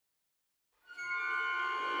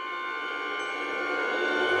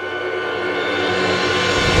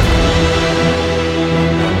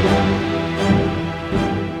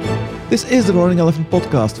This is the Roaring Elephant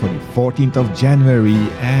podcast for the 14th of January,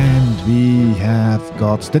 and we have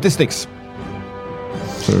got statistics.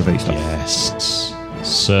 Survey stuff. Yes.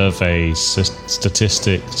 Surveys,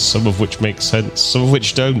 statistics, some of which make sense, some of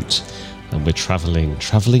which don't. And we're travelling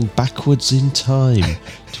backwards in time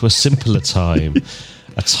to a simpler time.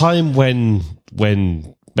 A time when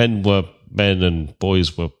men were men and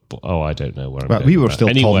boys were... Oh, I don't know where I'm going. We were still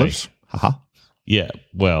toddlers. Haha. Yeah,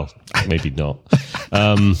 well, maybe not.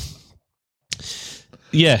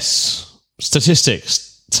 Yes,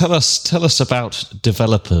 statistics. Tell us about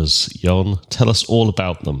developers, Jon. Tell us all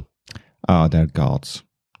about them. Oh, they're gods.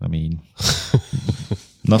 I mean,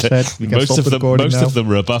 enough said. We can most stop the recording now. of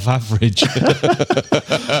them are above average.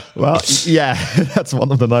 Well, yeah, that's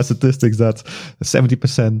one of the nice statistics. That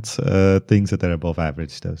 70% thinks that they're above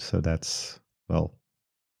average, though. So that's, well,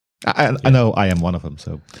 I know I am one of them.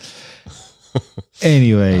 So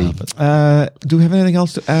anyway, do we have anything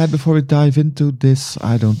else to add before we dive into this?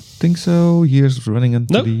 I don't think so. Years running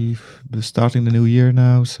into the starting the new year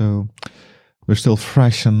now, so we're still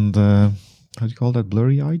fresh and how do you call that?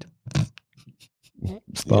 Blurry-eyed.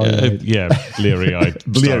 Yeah, bleary-eyed,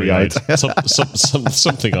 bleary-eyed,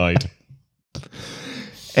 something-eyed.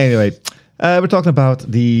 Anyway, we're talking about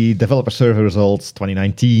the developer survey results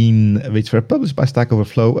 2019, which were published by Stack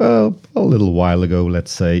Overflow a little while ago,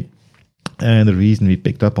 let's say. And the reason we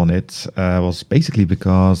picked up on it was basically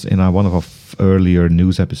because in one of our earlier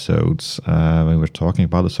news episodes, when we were talking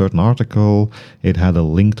about a certain article, it had a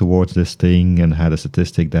link towards this thing and had a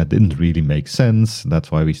statistic that didn't really make sense. That's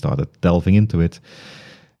why we started delving into it.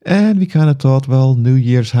 And we kind of thought, well, New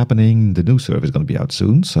Year's happening, the new survey is going to be out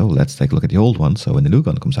soon, so let's take a look at the old one. So when the new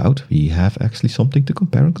one comes out, we have actually something to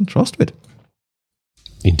compare and contrast with.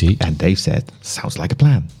 Indeed. And Dave said, sounds like a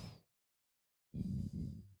plan.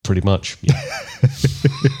 Pretty much, yeah.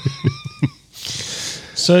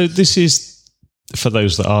 So this is, for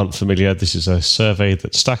those that aren't familiar, this is a survey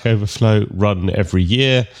that Stack Overflow run every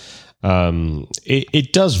year.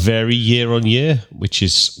 It does vary year on year, which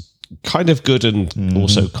is kind of good and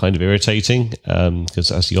also kind of irritating, because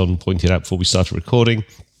as Jon pointed out before we started recording,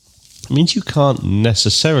 it means you can't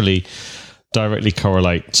necessarily directly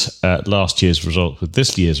correlate last year's result with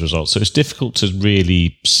this year's result. So it's difficult to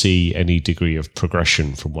really see any degree of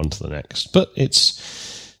progression from one to the next. But it's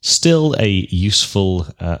still a useful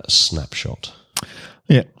snapshot.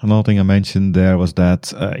 Yeah, another thing I mentioned there was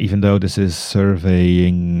that even though this is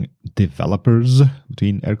surveying developers,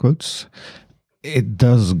 between air quotes, it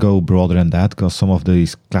does go broader than that, because some of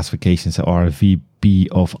these classifications are VP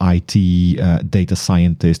of IT, data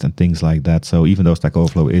scientist, and things like that. So even though Stack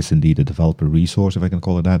Overflow is indeed a developer resource, if I can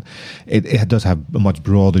call it that, it does have a much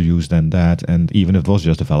broader use than that. And even if it was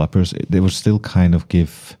just developers, they would still kind of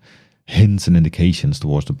give hints and indications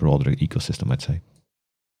towards the broader ecosystem, I'd say.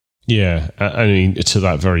 Yeah, I mean, to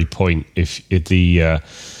that very point, if the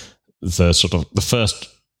sort of the first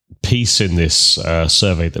piece in this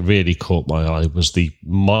survey that really caught my eye was the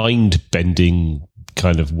mind-bending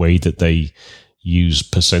kind of way that they use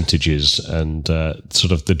percentages and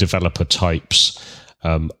sort of the developer types.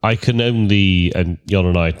 I can only, and Jon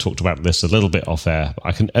and I talked about this a little bit off air,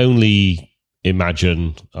 I can only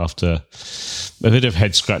imagine after a bit of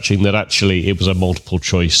head scratching that actually it was a multiple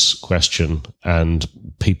choice question and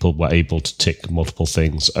people were able to tick multiple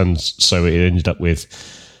things. And so it ended up with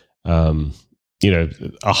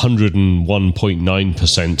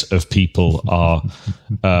 101.9% of people are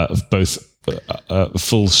both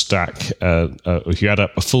full stack. If you add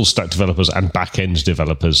up full stack developers and back end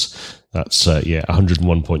developers, that's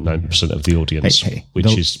 101.9% of the audience,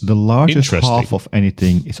 which is the largest half of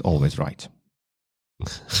anything is always right.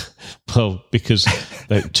 Well, because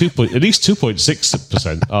at least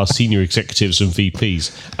 2.6% are senior executives and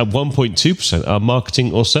VPs, and 1.2% are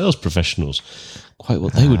marketing or sales professionals. Quite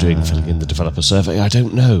what they were doing filling in the developer survey, I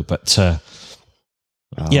don't know, but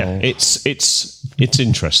yeah, it's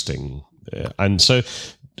interesting, and so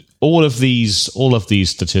all of these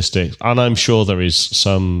statistics, and I'm sure there is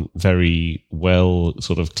some very well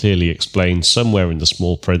sort of clearly explained somewhere in the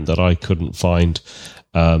small print that I couldn't find.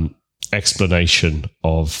 Explanation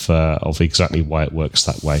of exactly why it works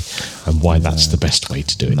that way and why that's the best way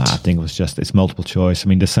to do it. I think it's multiple choice. I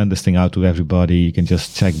mean, they send this thing out to everybody. You can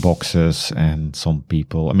just check boxes, and some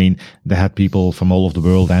people, I mean, they had people from all over the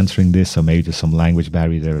world answering this, so maybe there's some language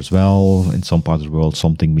barrier there as well. In some parts of the world,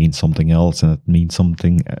 something means something else, and it means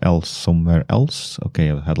something else somewhere else.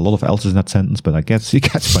 Okay, I had a lot of else's in that sentence, but I guess you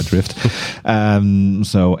catch my drift.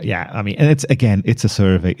 So yeah, I mean, and it's a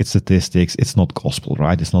survey, it's statistics, it's not gospel,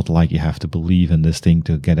 right? It's not like you have to believe in this thing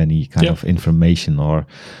to get any kind of information or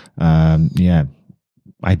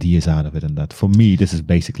ideas out of it. And that, for me, this is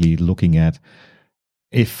basically looking at,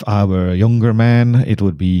 if I were a younger man, it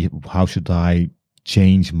would be, how should I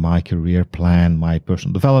change my career plan, my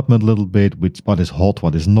personal development a little bit, with what is hot,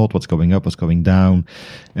 what is not, what's going up, what's going down.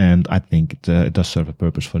 And I think it does serve a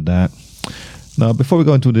purpose for that. Now, before we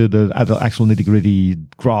go into the actual nitty-gritty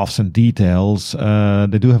graphs and details,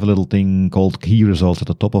 they do have a little thing called key results at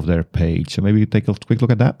the top of their page. So maybe you take a quick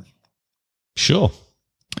look at that. Sure.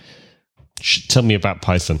 Tell me about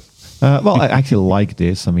Python. Well, I actually like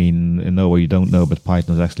this. I mean, you know what you don't know, but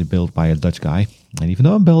Python is actually built by a Dutch guy. And even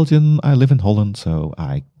though I'm Belgian, I live in Holland, so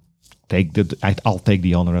I'll take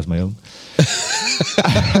the honor as my own.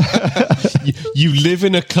 You live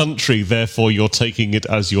in a country, therefore you're taking it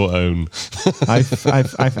as your own.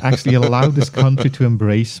 I've actually allowed this country to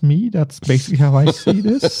embrace me. That's basically how I see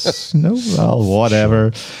this. No, well,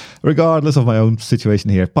 whatever. Regardless of my own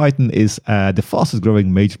situation here, Python is the fastest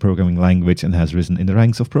growing major programming language and has risen in the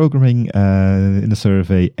ranks of programming in the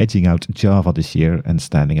survey, edging out Java this year and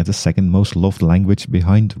standing as the second most loved language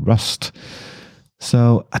behind Rust.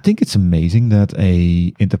 So I think it's amazing that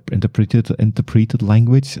a interpreted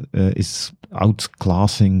language is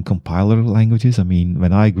outclassing compiler languages. I mean,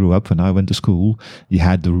 when I grew up, when I went to school, you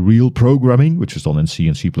had the real programming, which was done in C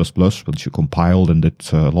and C++, which you compiled and did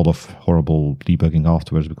a lot of horrible debugging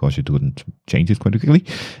afterwards because you couldn't change it quite quickly.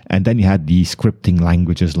 And then you had the scripting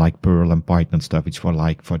languages like Perl and Python and stuff, which were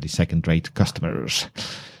like for the second-rate customers.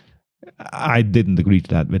 I didn't agree to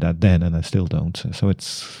that with that then, and I still don't. So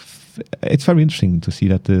it's very interesting to see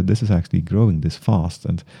that this is actually growing this fast.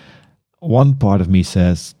 And one part of me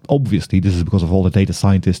says, obviously, this is because of all the data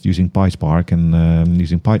scientists using PySpark and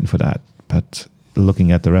using Python for that. But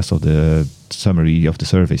looking at the rest of the summary of the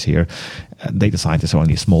surveys here, data scientists are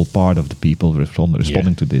only a small part of the people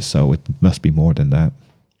responding to this. So it must be more than that.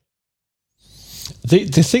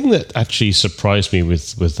 The thing that actually surprised me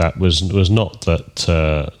with that was not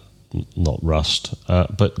that... not Rust,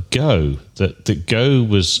 but Go. That Go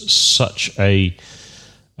was such a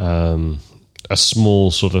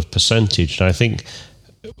small sort of percentage, and I think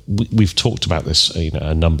we've talked about this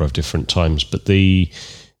a number of different times. But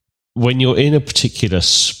when you're in a particular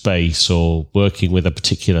space or working with a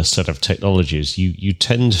particular set of technologies, you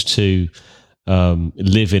tend to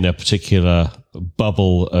live in a particular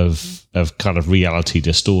bubble of kind of reality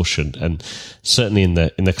distortion, and certainly in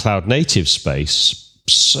the cloud native space.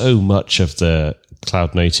 So much of the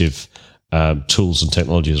cloud native tools and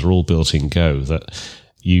technologies are all built in Go that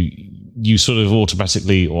you sort of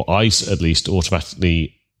automatically, or I at least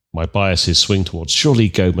automatically, my biases swing towards surely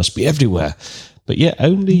Go must be everywhere. But yet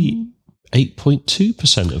only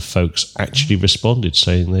 8.2% of folks actually responded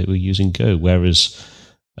saying they were using Go, whereas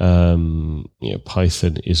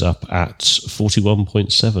Python is up at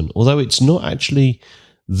 41.7%, although it's not actually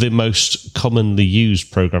the most commonly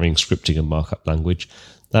used programming, scripting, and markup language.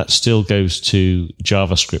 That still goes to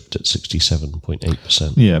JavaScript at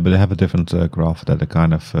 67.8%. Yeah, but they have a different graph that they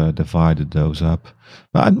kind of divided those up.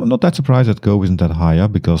 But I'm not that surprised that Go isn't that high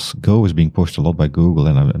up, because Go is being pushed a lot by Google,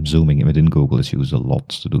 and I'm assuming within Google it's used a lot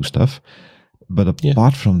to do stuff. But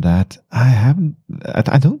apart from that, I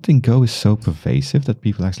don't think Go is so pervasive that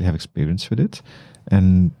people actually have experience with it.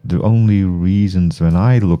 And the only reasons when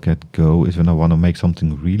I look at Go is when I want to make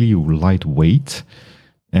something really lightweight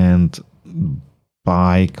and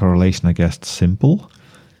by correlation, I guess, simple,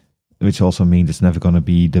 which also means it's never going to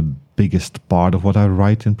be the biggest part of what I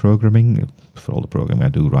write in programming. For all the programming I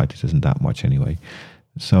do write, it isn't that much anyway.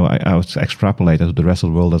 So I would extrapolate that to the rest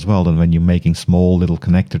of the world as well. Then when you're making small little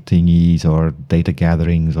connector thingies or data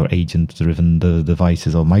gatherings or agent-driven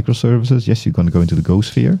devices or microservices, yes, you're going to go into the Go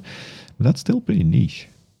sphere. But that's still pretty niche.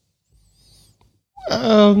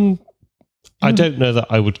 I don't know that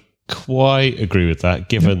I would quite agree with that,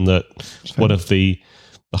 given that one of the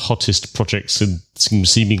hottest projects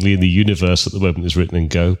seemingly in the universe at the moment is written in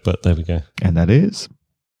Go, but there we go. And that is?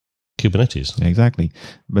 Kubernetes. Exactly.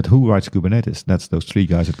 But who writes Kubernetes? That's those three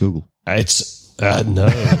guys at Google. It's an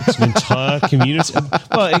entire community.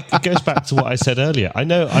 Well, it goes back to what I said earlier. I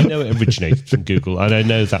know it originated from Google, and I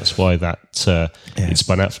know that's why it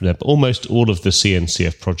spun out from there. But almost all of the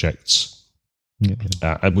CNCF projects,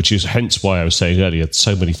 which is hence why I was saying earlier,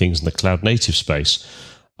 so many things in the cloud native space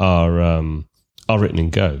are written in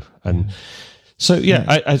Go. And so,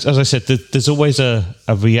 as I said, there's always a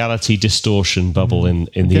reality distortion bubble in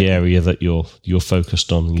the area that you're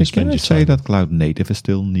focused on. And can I say that cloud native is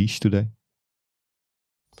still niche today?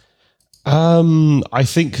 I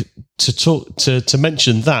think to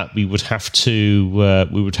mention that we would have to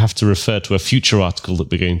refer to a future article that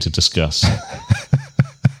we're going to discuss.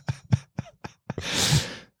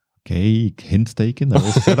 Okay, hint taken. I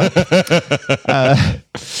will say that.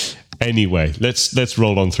 Anyway, let's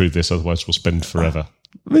roll on through this, otherwise we'll spend forever.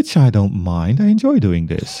 Which I don't mind. I enjoy doing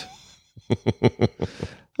this.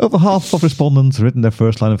 Over half of respondents written their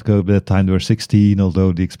first line of code by the time they were 16,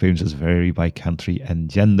 although the experiences vary by country and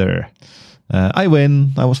gender. I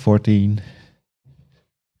win. I was 14.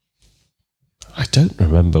 I don't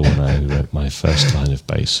remember when I wrote my first line of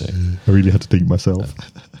BASIC. I really had to think myself.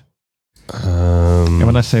 And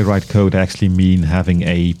when I say write code, I actually mean having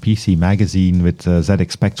a PC magazine with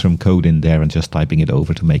ZX Spectrum code in there and just typing it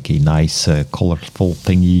over to make a nice, colorful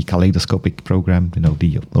thingy, kaleidoscopic program. You know,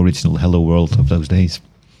 the original Hello World of those days.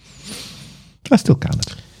 I still count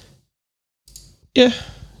it. Yeah,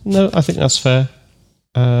 no, I think that's fair.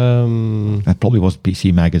 That probably was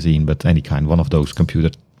PC magazine, but any kind, one of those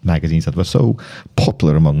computer magazines that were so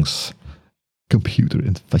popular amongst computer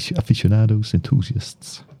aficionados,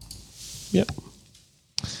 enthusiasts. Yep.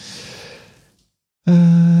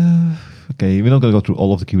 Okay, we're not going to go through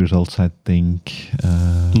all of the key results, I think.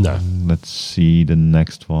 No. Let's see the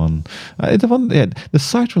next one. The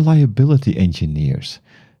site reliability engineers.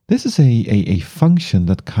 This is a function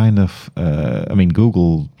that kind of,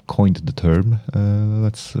 Google coined the term,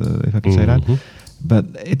 if I can say that. But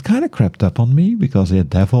it kind of crept up on me because they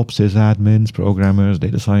had DevOps, sysadmins, programmers,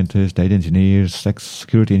 data scientists, data engineers,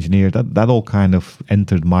 security engineers. That all kind of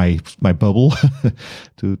entered my bubble,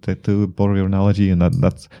 to borrow your analogy. And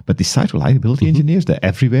but the site reliability engineers, they're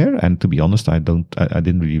everywhere. And to be honest, I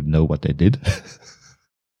didn't really know what they did.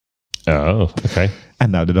 Oh, okay.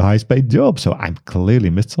 And now they're the highest paid job, so I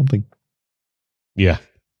clearly missed something. Yeah.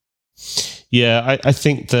 Yeah, I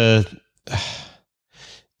think the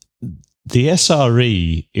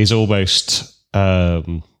SRE is almost,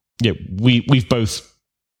 we've both,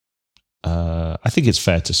 I think it's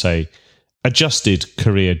fair to say, adjusted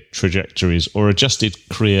career trajectories or adjusted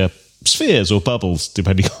career spheres or bubbles,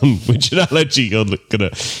 depending on which analogy you're going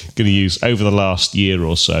to use over the last year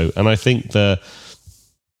or so. And I think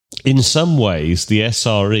in some ways, the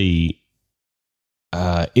SRE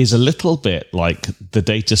is a little bit like the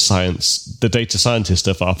data scientist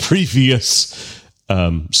of our previous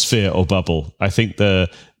sphere or bubble. I think the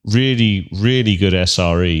really, really good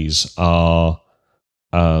SREs are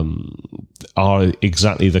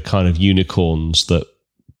exactly the kind of unicorns that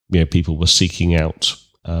people were seeking out.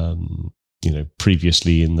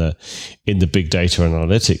 Previously in the big data and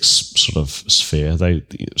analytics sort of sphere.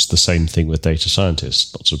 It's the same thing with data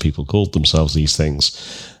scientists. Lots of people called themselves these things.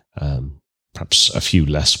 Perhaps a few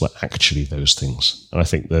less were actually those things. And I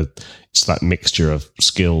think that it's that mixture of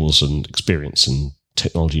skills and experience and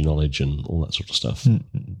technology knowledge and all that sort of stuff.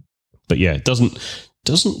 Mm-hmm. But yeah, it doesn't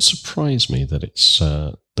surprise me that it's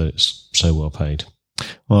so well paid.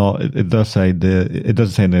 Well, it does say in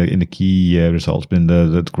the key results, but in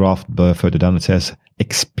the graph further down it says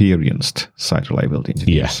experienced site reliability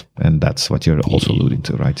engineers, and that's what you're also alluding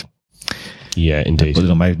to, right? Yeah, indeed. I put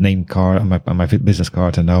it on my name card, on my business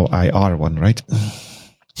card, and now I are one, right?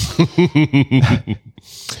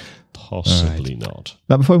 Possibly not.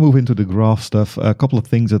 Now, before I move into the graph stuff, a couple of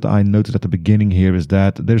things that I noted at the beginning here is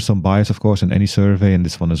that there's some bias, of course, in any survey, and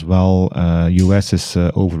this one as well. US is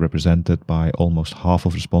overrepresented by almost half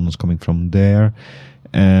of respondents coming from there,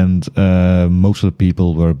 and most of the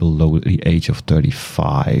people were below the age of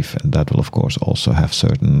 35, and that will, of course, also have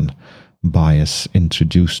certain bias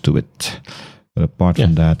introduced to it. But apart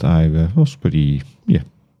from that, I was pretty,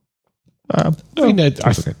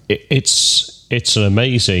 it's an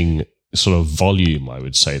amazing sort of volume, I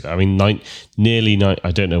would say. I mean, I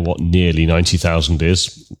don't know what nearly 90,000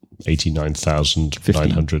 is,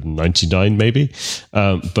 89,999 maybe,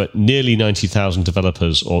 but nearly 90,000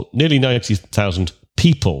 developers, or nearly 90,000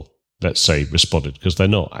 people, let's say, responded, because they're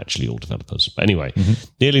not actually all developers. But anyway,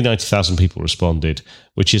 nearly 90,000 people responded,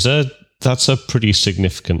 which is that's a pretty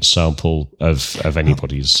significant sample of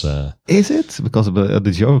anybody's. Is it? Because of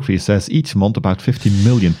the geography says each month about 50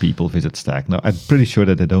 million people visit Stack. Now, I'm pretty sure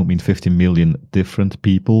that they don't mean 50 million different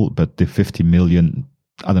people, but the 50 million,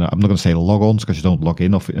 I don't know, I'm not going to say log-ons because you don't log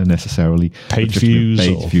in necessarily. Page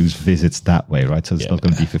views visits that way, right? So it's not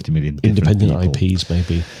going to be 50 million independent people. IPs,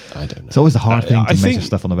 maybe. I don't know. It's always the hard thing to measure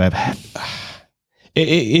stuff on the web.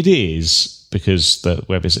 It is, because the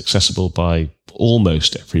web is accessible by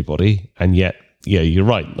almost everybody, and yet, you're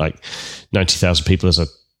right. Like 90,000 people is a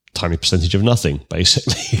tiny percentage of nothing,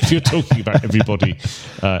 basically. If you're talking about everybody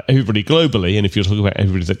globally, and if you're talking about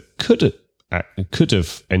everybody that could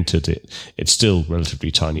have entered it, it's still relatively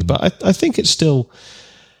tiny. But I think it's still.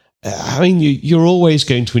 I mean, you're always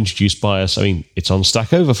going to introduce bias. I mean, it's on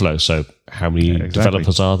Stack Overflow, so how many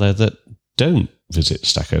developers are there that don't visit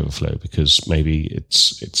Stack Overflow because maybe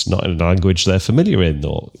it's not in a language they're familiar in,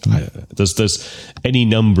 or there's any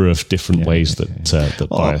number of different ways that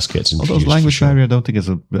bias gets introduced. Those language barrier I don't think is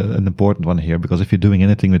an important one here, because if you're doing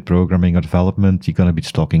anything with programming or development, you're going to be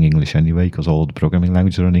talking English anyway, because all the programming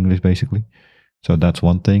languages are in English basically. So that's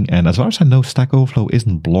one thing. And as far as I know, Stack Overflow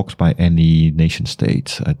isn't blocked by any nation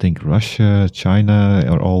state. I think Russia, China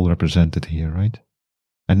are all represented here, right?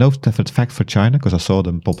 I know that for fact for China, because I saw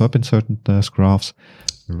them pop up in certain graphs.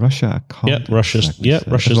 Russia, I can't. Russia's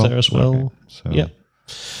there as well. Okay.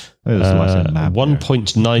 So,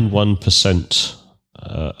 1.91%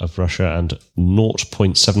 of Russia and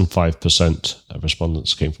 0.75% of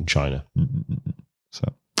respondents came from China. Mm-hmm. So,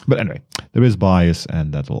 but anyway, there is bias,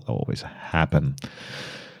 and that will always happen.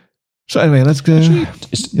 So anyway, let's go. Actually,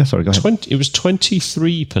 sorry, go ahead. It was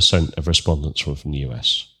 23% of respondents were from the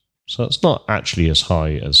US. So it's not actually as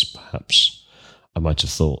high as perhaps I might have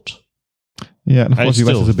thought. Yeah, and of course, the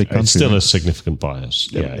US is a big country. It's still a significant bias.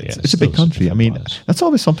 It's a big country. I mean, that's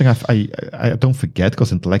always something I don't forget,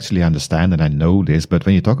 because intellectually I understand and I know this. But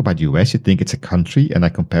when you talk about US, you think it's a country, and I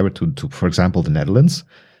compare it to, for example, the Netherlands.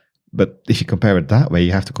 But if you compare it that way,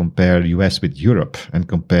 you have to compare US with Europe and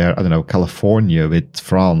compare, I don't know, California with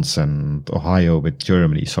France and Ohio with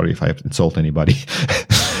Germany. Sorry if I insult anybody.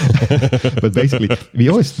 But basically, we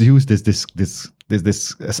always use this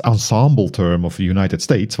ensemble term of the United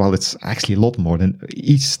States, while it's actually a lot more than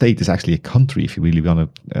each state is actually a country, if you really want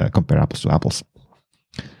to compare apples to apples.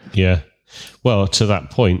 Yeah. Well, to that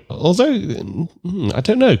point, although I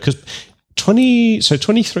don't know, because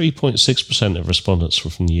 23.6% of respondents were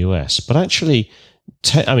from the US, but actually,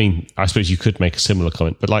 I suppose you could make a similar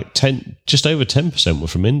comment, but like just over 10% were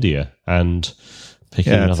from India, and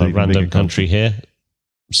picking another random country here,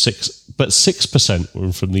 6%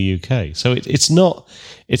 were from the UK. So it's not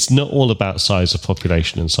all about size of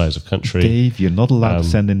population and size of country. Dave, you're not allowed to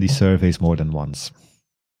send in these surveys more than once.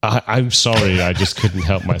 I'm sorry, I just couldn't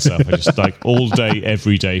help myself. I just all day,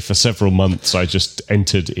 every day for several months, I just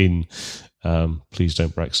entered in, please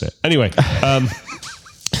don't Brexit. Anyway,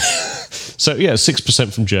 so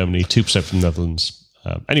 6% from Germany, 2% from the Netherlands.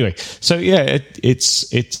 Anyway, so it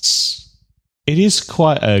is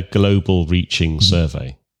quite a global reaching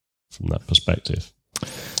survey from that perspective.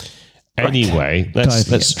 Anyway,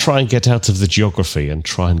 let's try and get out of the geography and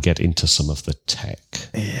try and get into some of the tech.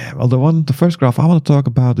 Yeah, well, the first graph I want to talk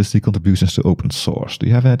about is the contributions to open source. Do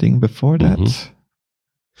you have anything before that?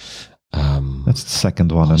 That's the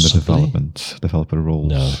second one under developer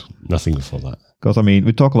roles. No, nothing before that. Because,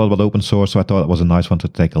 we talk a lot about open source, so I thought it was a nice one to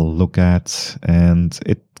take a look at. And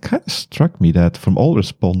it kind of struck me that from all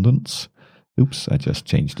respondents, oops, I just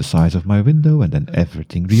changed the size of my window and then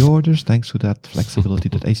everything reorders thanks to that flexibility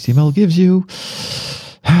that HTML gives you.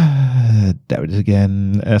 There it is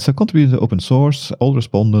again. So contributing to open source, all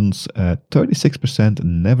respondents, 36%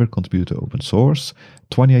 never contribute to open source,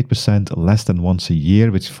 28% less than once a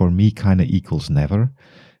year, which for me kind of equals never.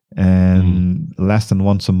 And less than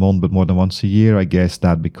once a month, but more than once a year, I guess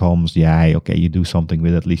that becomes, okay, you do something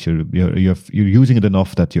with it. At least you're using it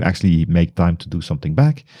enough that you actually make time to do something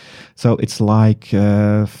back. So it's like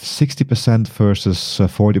 60% versus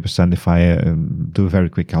 40% if I do a very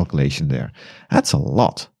quick calculation there. That's a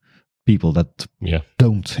lot. People that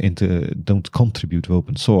don't contribute to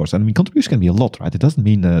open source. And contribution can be a lot, right? It doesn't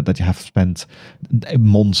mean that you have spent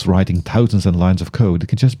months writing thousands and lines of code. It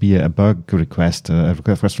can just be a bug request, a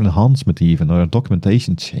request for enhancement even, or a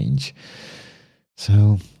documentation change.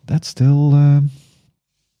 So that's still,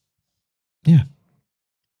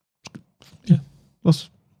 was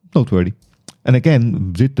noteworthy. And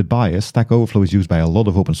again, with the bias, Stack Overflow is used by a lot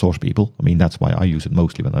of open source people. That's why I use it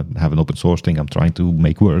mostly when I have an open source thing I'm trying to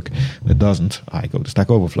make work. When it doesn't, I go to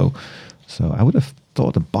Stack Overflow. So I would have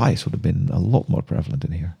thought the bias would have been a lot more prevalent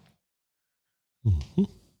in here.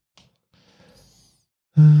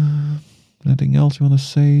 Anything else you want to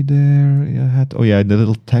say there? The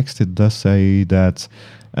little text, it does say that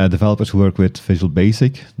developers who work with Visual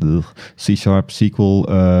Basic, C#,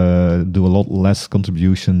 SQL, do a lot less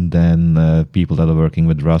contribution than people that are working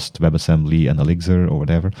with Rust, WebAssembly, and Elixir or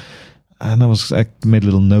whatever. And I made a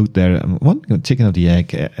little note there. One chicken or the egg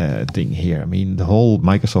thing here. The whole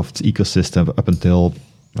Microsoft ecosystem up until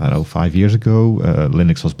 5 years ago,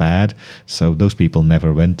 Linux was bad. So those people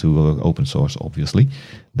never went to open source, obviously.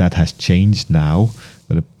 That has changed now.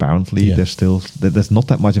 But apparently there's not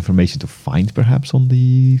that much information to find perhaps on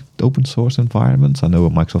the open source environments. I know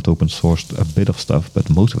Microsoft open sourced a bit of stuff, but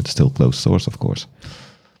most of it is still closed source, of course.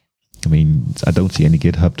 I don't see any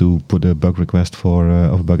GitHub to put a bug request for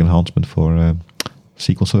a bug enhancement for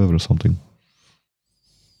SQL Server or something.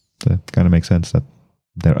 That kind of makes sense that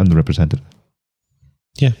they're underrepresented.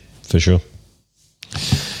 Yeah, for sure.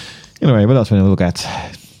 Anyway, what else we look at?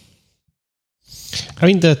 I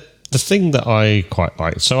mean, the thing that I quite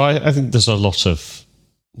like, so I think there's a lot of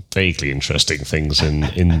vaguely interesting things in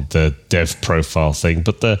the dev profile thing,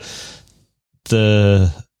 but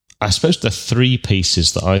I suppose the three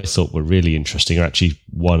pieces that I thought were really interesting are actually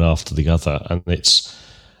one after the other, and it's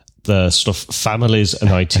the sort of families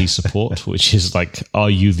and IT support, which is like,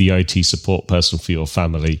 are you the IT support person for your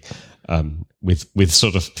family? With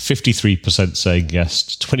sort of 53% saying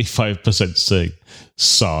yes, 25% saying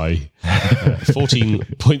sigh,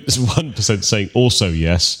 14.1% saying also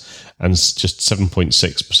yes, and just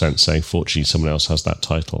 7.6% saying fortunately someone else has that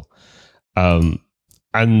title. And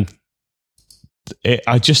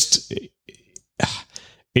it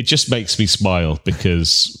just makes me smile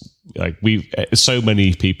because like so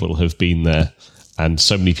many people have been there, and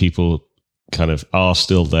so many people kind of are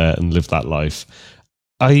still there and live that life.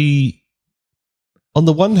 On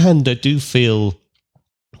the one hand, I do feel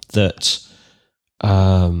that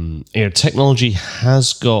technology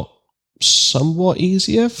has got somewhat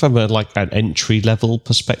easier from an entry level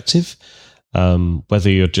perspective. Whether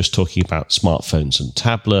you're just talking about smartphones and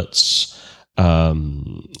tablets,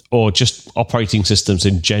 or just operating systems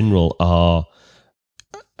in general are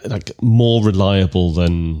like more reliable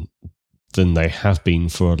than they have been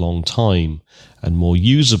for a long time, and more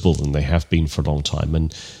usable than they have been for a long time.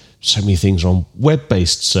 And so many things are on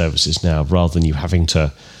web-based services now, rather than you having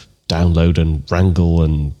to download and wrangle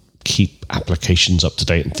and keep applications up to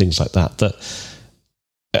date and things like that. That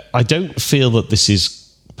I don't feel that this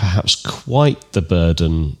is perhaps quite the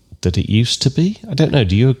burden that it used to be. I don't know.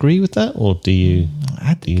 Do you agree with that, or do you?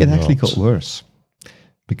 I think it actually got worse.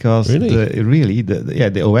 Because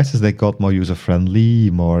the OSs, they got more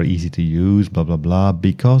user-friendly, more easy to use, blah, blah, blah,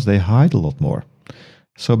 because they hide a lot more.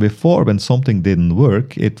 So before, when something didn't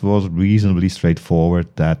work, it was reasonably straightforward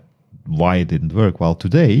that why it didn't work. While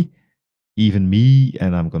today, even me,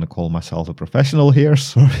 and I'm going to call myself a professional here,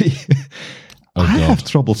 sorry, I have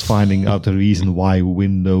troubles finding out the reason why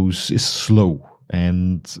Windows is slow.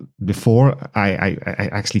 And before, I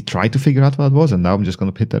actually tried to figure out what it was, and now I'm just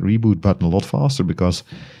going to hit that reboot button a lot faster because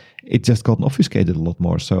it just got obfuscated a lot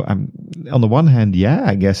more. So on the one hand,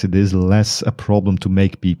 I guess it is less a problem to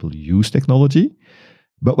make people use technology.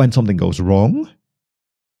 But when something goes wrong,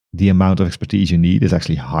 the amount of expertise you need is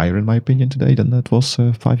actually higher, in my opinion, today than that was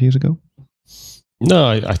 5 years ago. No,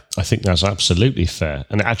 I think that's absolutely fair.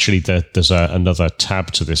 And actually, there's another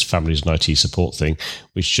tab to this families and IT support thing,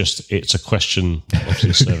 which it's a question,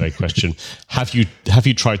 obviously a survey question. Have you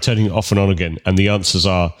tried turning it off and on again? And the answers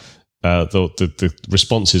are, the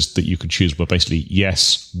responses that you could choose were basically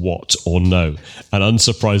yes, what, or no. And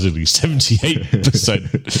unsurprisingly,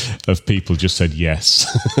 78% of people just said yes,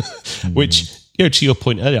 which, to your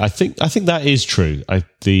point earlier, I think that is true.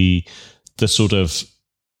 The sort of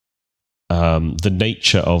the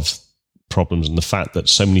nature of problems and the fact that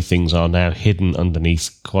so many things are now hidden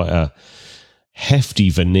underneath quite a hefty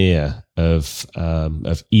veneer of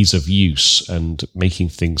ease of use and making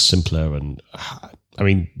things simpler. And I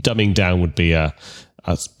mean, dumbing down would be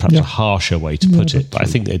perhaps a harsher way to put it, but I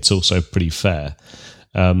think it's also pretty fair.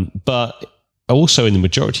 But also in the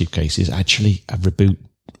majority of cases, actually, a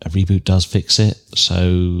reboot does fix it.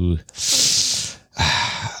 So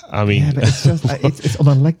I mean, but it's just it's on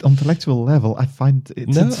an intellectual level. I find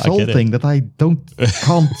it's insulting that I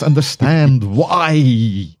can't understand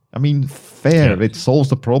why. I mean, fair, it solves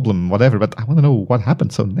the problem, whatever. But I want to know what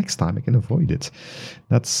happened, so next time I can avoid it.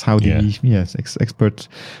 That's how the expert.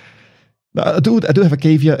 I do have a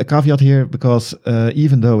caveat here because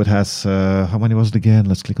even though it has how many was it again?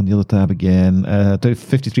 Let's click on the other tab again.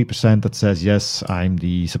 53% that says yes, I'm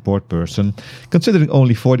the support person. Considering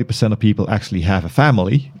only 40% of people actually have a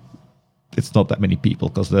family, it's not that many people,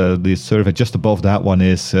 because the survey just above that one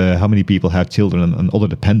is how many people have children and other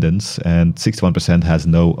dependents, and 61% has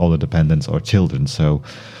no other dependents or children. So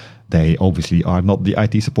they obviously are not the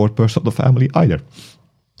IT support person of the family either.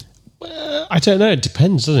 Well, I don't know. It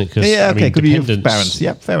depends, doesn't it? Could be parents.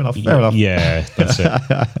 Yeah, fair enough. Yeah, that's it.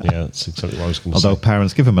 That's exactly what I was going to say. Although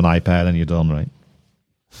parents, give them an iPad and you're done, right?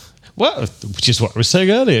 Well, which is what I was saying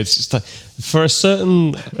earlier. It's just like for a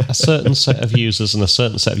certain set of users and a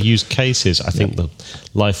certain set of use cases, I think the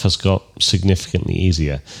life has got significantly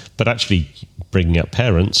easier. But actually, bringing up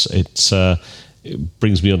parents, it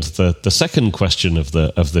brings me on to the second question of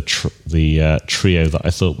the trio that I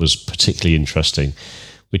thought was particularly interesting,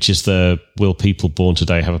 which is will people born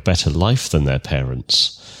today have a better life than their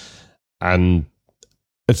parents? And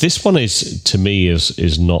this one is, to me,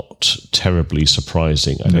 is not terribly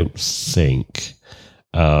surprising. I don't think.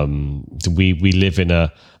 We live in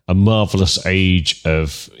a a marvelous age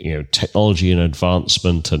of technology and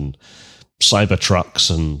advancement and cyber trucks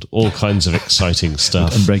and all kinds of exciting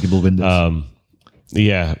stuff. Unbreakable windows.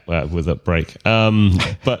 With that break.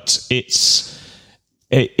 But it's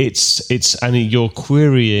and you're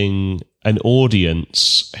querying an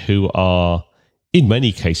audience who are, in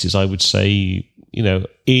many cases, I would say,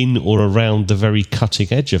 in or around the very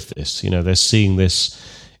cutting edge of this. They're seeing this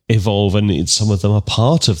evolve, and some of them are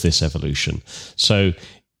part of this evolution. So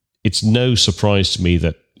it's no surprise to me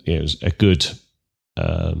that a good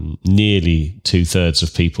nearly 2/3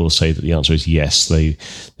 of people say that the answer is yes. They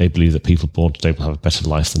believe that people born today will have a better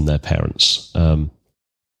life than their parents.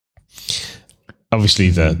 Obviously,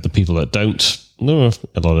 the people that don't, there are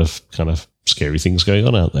a lot of kind of scary things going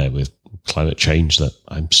on out there with climate change that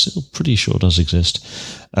I'm still pretty sure does exist,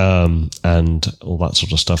 and all that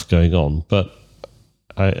sort of stuff going on. But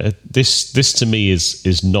this to me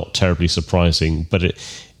is not terribly surprising, but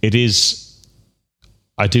it is.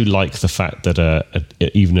 I do like the fact that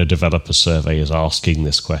even a developer survey is asking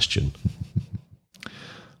this question.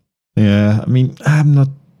 Yeah, I mean, I'm not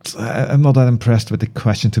that impressed with the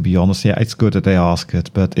question, to be honest. Yeah, it's good that they ask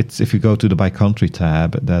it, but it's if you go to the by country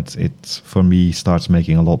tab, that it for me starts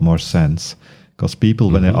making a lot more sense. Because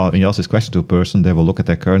people, when you ask this question to a person, they will look at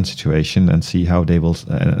their current situation and see how they will,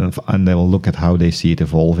 and they will look at how they see it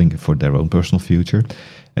evolving for their own personal future.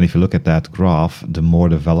 And if you look at that graph, the more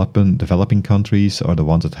developing countries are the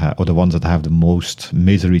ones that have the most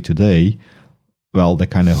misery today. Well, they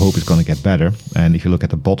kind of hope it's going to get better. And if you look at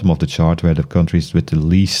the bottom of the chart, where the countries with the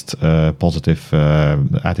least positive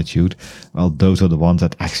attitude, well, those are the ones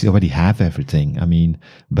that actually already have everything. I mean,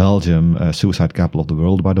 Belgium, suicide capital of the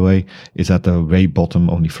world, by the way, is at the way bottom.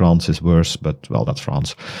 Only France is worse, but, well, that's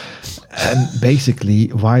France. And basically,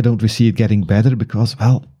 why don't we see it getting better? Because,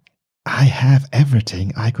 well, I have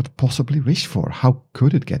everything I could possibly wish for. How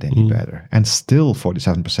could it get any better? And still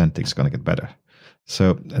 47% think it's going to get better.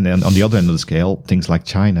 So, and then on the other end of the scale, things like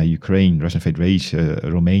China, Ukraine, Russian Federation,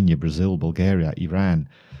 Romania, Brazil, Bulgaria, Iran.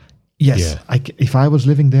 Yes, if I was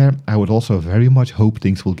living there, I would also very much hope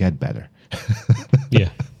things will get better. Yeah.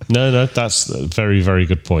 No, that's a very, very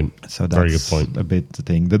good point. So that's very good point. A bit the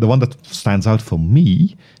thing. The one that stands out for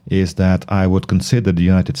me is that I would consider the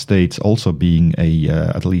United States also being a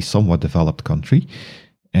at least somewhat developed country.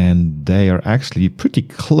 And they are actually pretty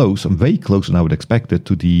close, and way closer than I would expect it,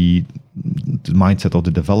 to the mindset of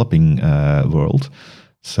the developing world.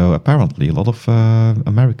 So apparently a lot of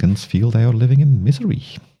Americans feel they are living in misery.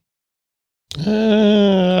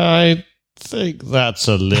 I think that's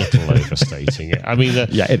a little overstating it. I mean,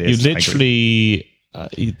 it is. You literally,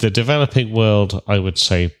 the developing world, I would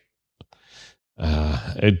say,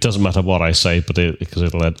 it doesn't matter what I say, but because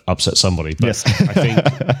it'll upset somebody. But yes. I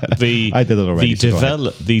think I did it already.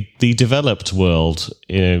 The developed world,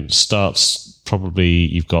 starts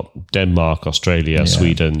probably. You've got Denmark, Australia,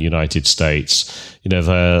 Sweden, United States.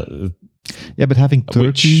 But having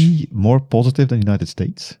Turkey more positive than the United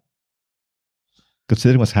States,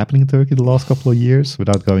 considering what's happening in Turkey the last couple of years,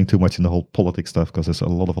 without going too much in the whole politics stuff, because there's a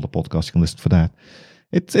lot of other podcasts you can listen for that.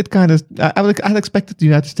 It kind of, I'd expected the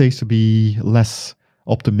United States to be less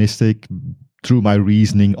optimistic through my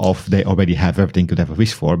reasoning of they already have everything could ever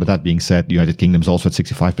wish for. But that being said, the United Kingdom's also at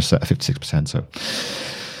 56%. So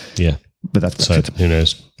yeah, but that's Brexit. So who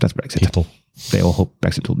knows? That's Brexit. People, they all hope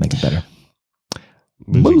Brexit will make it better.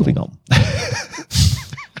 Moving on.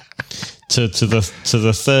 to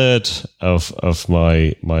the third of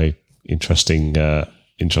my interesting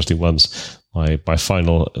ones. My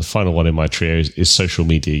final one in my trio is social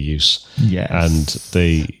media use. Yes. And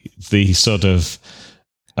the sort of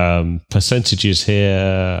percentages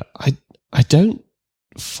here, I don't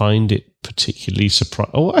find it particularly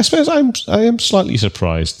surprising. Oh, I suppose I am slightly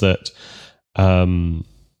surprised that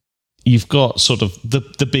you've got sort of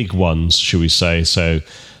the big ones, shall we say? So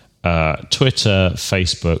Twitter,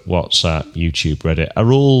 Facebook, WhatsApp, YouTube, Reddit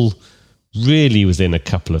are all really within a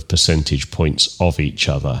couple of percentage points of each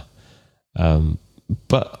other.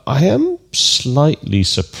 But I am slightly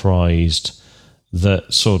surprised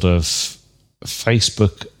that sort of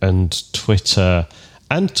Facebook and Twitter,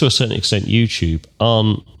 and to a certain extent YouTube,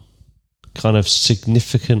 aren't kind of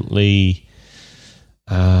significantly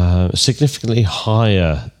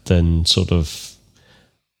higher than sort of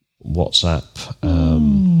WhatsApp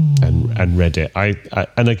and Reddit.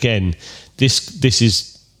 And again, this is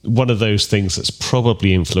one of those things that's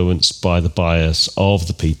probably influenced by the bias of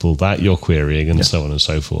the people that you're querying, and so on and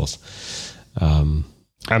so forth.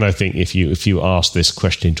 And I think if you ask this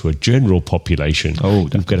question to a general population,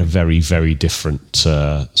 you've got a very, very different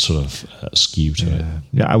sort of skew to it.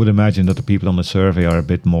 Yeah, I would imagine that the people on the survey are a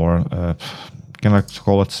bit more can I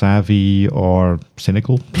call it savvy or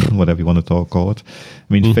cynical, whatever you want to call it.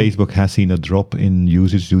 I mean, Facebook has seen a drop in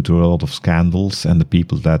usage due to a lot of scandals, and the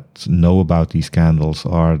people that know about these scandals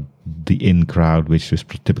are the in crowd, which is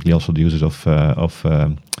typically also the users of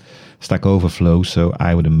Stack Overflow. So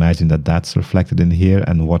I would imagine that that's reflected in here.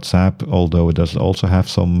 And WhatsApp, although it does also have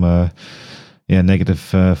some negative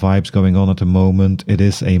vibes going on at the moment, it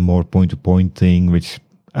is a more point-to-point thing, which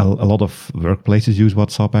a lot of workplaces use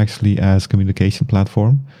WhatsApp actually as communication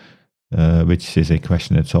platform, which is a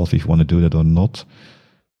question itself if you want to do that or not.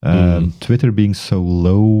 Twitter being so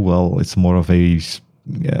low, well, it's more of a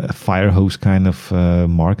fire hose kind of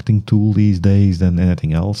marketing tool these days than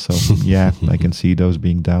anything else. So yeah, I can see those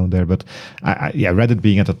being down there. But Reddit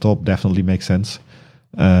being at the top definitely makes sense.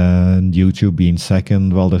 And YouTube being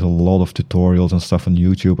second. Well, there's a lot of tutorials and stuff on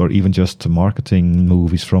YouTube, or even just marketing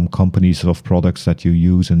movies from companies of products that you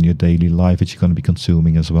use in your daily life, which you're going to be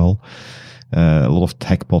consuming as well. A lot of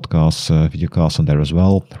tech podcasts, videocasts on there as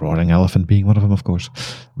well. Roaring Elephant being one of them, of course.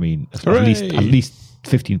 I mean, at least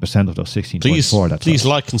 15% of those 16.4. Please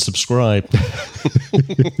like and subscribe.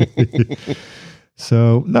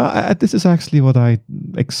 So, no, this is actually what I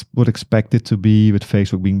would expect it to be, with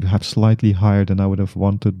Facebook being perhaps slightly higher than I would have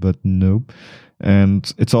wanted, but no.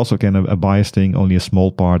 And it's also kind of a biased thing. Only a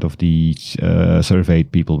small part of the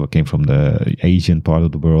surveyed people came from the Asian part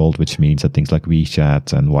of the world, which means that things like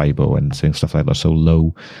WeChat and Weibo and stuff like that are so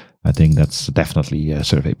low. I think that's definitely a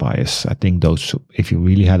survey bias. I think those, if you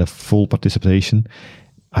really had a full participation,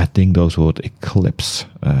 I think those would eclipse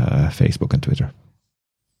Facebook and Twitter.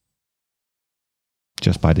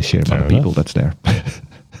 Just by the sheer amount of people that's there.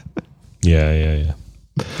 Yeah.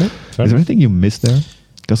 Is there anything you missed there?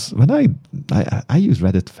 Because when I use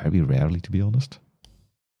Reddit very rarely, to be honest.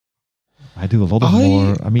 I do a lot of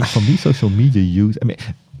more. I mean, from these social media use. I mean,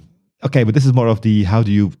 okay, but this is more of the how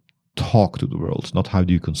do you talk to the world, not how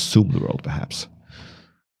do you consume the world, perhaps.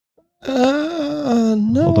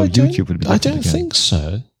 No, although YouTube would be. I don't think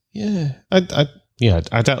so. Yeah, I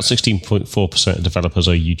doubt 16.4% of developers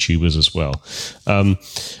are YouTubers as well.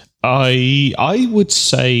 I would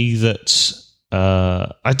say that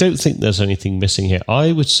I don't think there's anything missing here.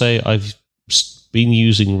 I would say I've been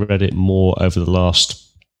using Reddit more over the last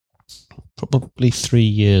probably 3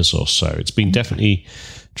 years or so. It's been definitely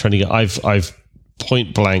trending. I've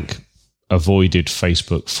point blank avoided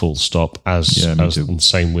Facebook full stop and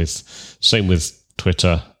same with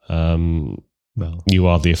Twitter. Well, you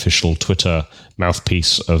are the official Twitter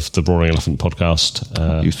mouthpiece of the Roaring Elephant podcast.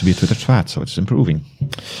 It used to be a Twitter twat, so it's improving.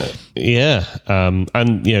 Yeah. And,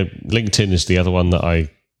 LinkedIn is the other one that I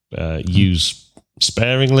use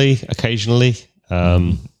sparingly, occasionally.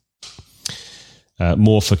 More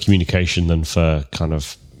for communication than for kind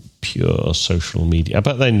of pure social media.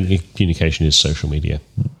 But then communication is social media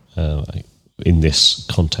in this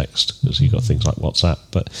context, because you've got things like WhatsApp.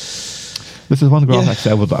 But this is one graph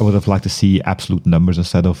actually I would have liked to see absolute numbers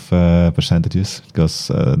instead of percentages,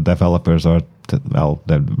 because developers are,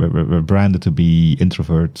 we're branded to be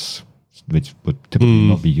introverts, which would typically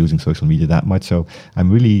not be using social media that much. So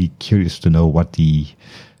I'm really curious to know what the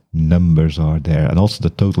numbers are there. And also the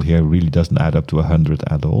total here really doesn't add up to 100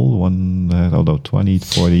 at all. Although 20,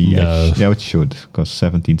 40, no. Yeah, it should, because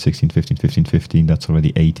 17, 16, 15, 15, 15, that's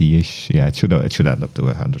already 80-ish. Yeah, it should add up to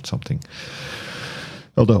 100 something.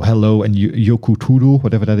 Although Hello and Yokuturu,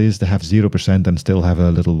 whatever that is, they have 0% and still have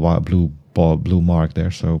a little blue mark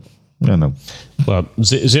there. So I don't know. Well,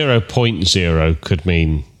 0.0 could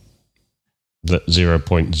mean that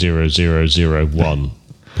 0.0001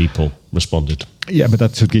 people responded. Yeah, but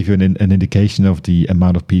that should give you an indication of the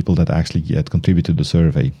amount of people that actually contribute to the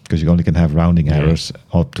survey, because you only can have rounding errors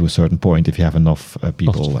up to a certain point if you have enough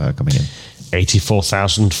people coming in.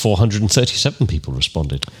 84,437 people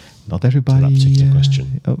responded. Not everybody. To that particular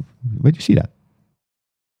question. Where do you see that?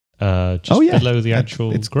 Just below the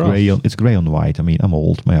actual graph. It's grey on white. I mean, I'm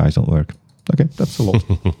old. My eyes don't work. Okay, that's a lot.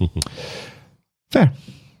 Fair.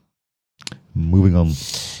 Moving on.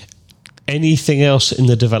 Anything else in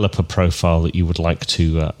the developer profile that you would like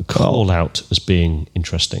to call out as being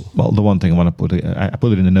interesting? Well, the one thing I want to I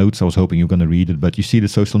put it in the notes. I was hoping you're going to read it, but you see the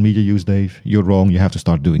social media use, Dave? You're wrong. You have to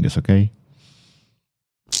start doing this, okay?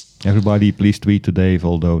 Everybody, please tweet to Dave,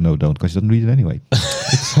 although no, don't, because he doesn't read it anyway.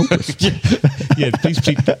 It's hopeless.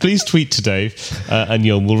 please tweet to Dave, and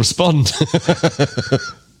Jon will respond.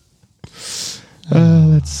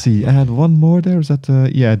 Let's see. I had one more there. Is that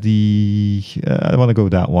I want to go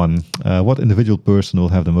with that one. What individual person will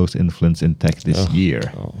have the most influence in tech this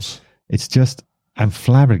year? Gosh. It's just, I'm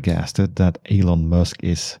flabbergasted that Elon Musk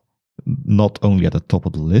is not only at the top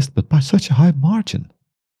of the list, but by such a high margin.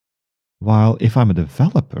 While if I'm a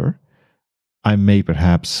developer, I may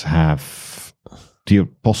perhaps have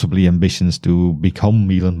possibly ambitions to become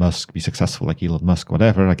Elon Musk, be successful like Elon Musk,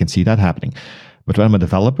 whatever. I can see that happening. But when I'm a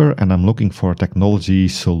developer and I'm looking for a technology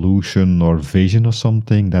solution or vision or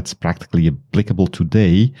something that's practically applicable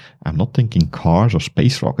today, I'm not thinking cars or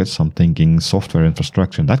space rockets. I'm thinking software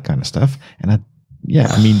infrastructure and that kind of stuff. And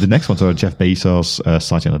the next ones are Jeff Bezos,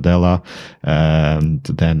 Satya Nadella, and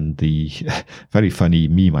then the very funny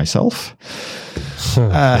me, myself.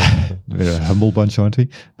 We're a humble bunch, aren't we?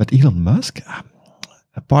 But Elon Musk,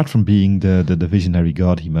 apart from being the visionary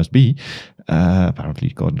god he must be, apparently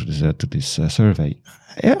according to this survey,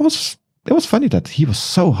 it was funny that he was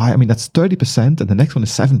so high. I mean, that's 30%, and the next one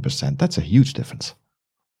is 7%. That's a huge difference.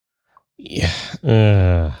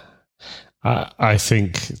 Yeah, I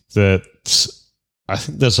think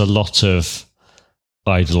there's a lot of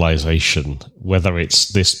idolization. Whether it's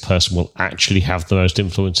this person will actually have the most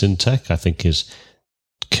influence in tech, I think is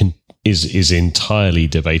entirely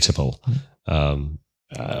debatable.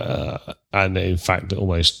 And in fact,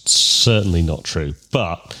 almost certainly not true.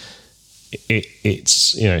 But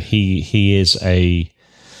it's he is a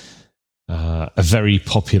very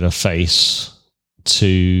popular face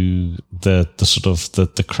to the sort of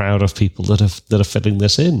the crowd of people that are filling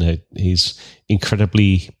this in. He's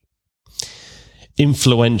incredibly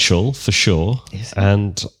influential for sure,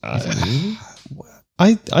 and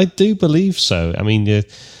I do believe so. I mean,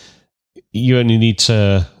 you only need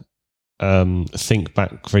to think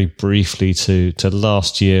back very briefly to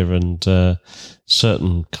last year and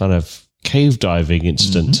certain kind of cave diving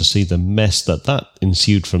incident to see the mess that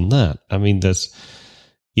ensued from that. I mean,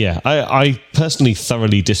 I personally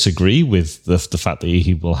thoroughly disagree with the fact that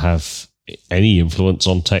he will have any influence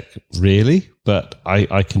on tech, really, but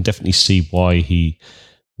I can definitely see why he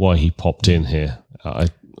popped in here.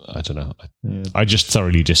 I don't know. I just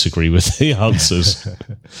thoroughly disagree with the answers.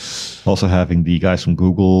 Also having the guys from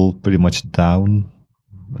Google pretty much down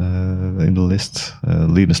in the list.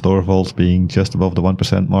 Linus Torvalds being just above the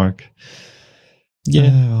 1% mark.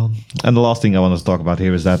 Yeah. And the last thing I want to talk about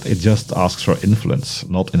here is that it just asks for influence,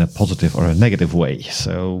 not in a positive or a negative way.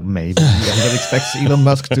 So maybe everybody expects Elon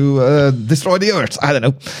Musk to destroy the Earth. I don't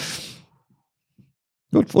know.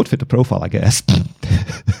 Would fit the profile, I guess.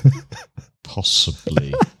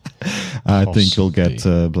 Possibly. I think he'll get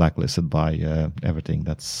blacklisted by everything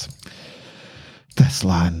that's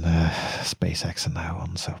Tesla and SpaceX and now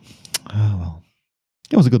on. So,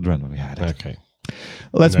 it was a good run when we had it. Okay.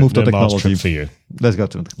 Let's move to technology. For you. Let's go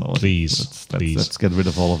to technology. Please. Let's get rid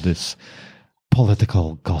of all of this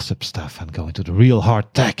political gossip stuff and go into the real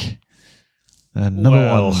hard tech. And number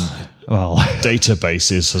one,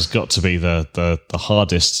 databases has got to be the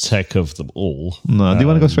hardest tech of them all. No, do you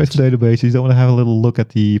want to go straight to databases? You don't want to have a little look at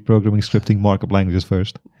the programming, scripting, markup languages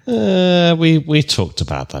first? We talked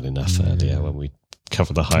about that enough earlier when we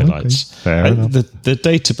covered the highlights. Okay, fair enough. The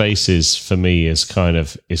databases for me is kind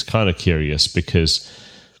of curious because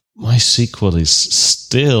MySQL is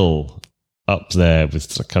still up there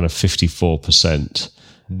with kind of 54%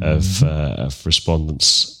 of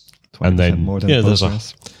respondents. And then more than there's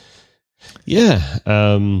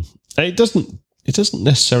it doesn't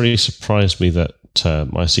necessarily surprise me that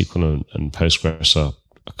MySQL and Postgres are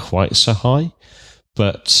quite so high,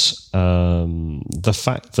 but the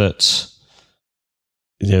fact that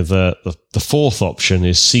the fourth option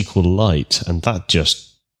is SQLite, and that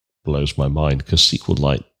just blows my mind because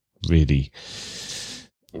SQLite really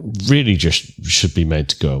just should be made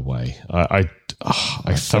to go away. I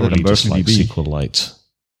thoroughly dislike SQLite.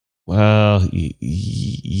 Well,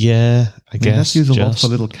 yeah, I guess. That's used a lot for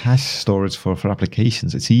little cache storage for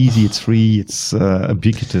applications. It's easy, it's free, it's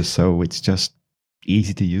ubiquitous, so it's just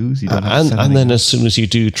easy to use. You don't have to and then as soon as you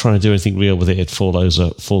do try to do anything real with it, it falls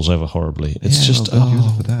over horribly. It's just use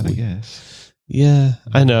it for that, I guess. Yeah,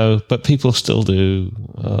 I know, but people still do,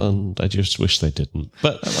 and I just wish they didn't.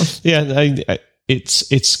 But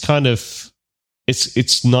it's kind of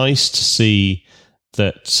it's nice to see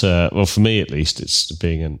that, for me at least, it's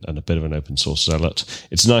being a bit of an open source zealot.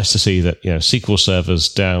 It's nice to see that SQL servers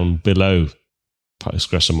down below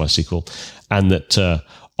Postgres and MySQL, and that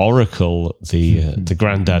Oracle, the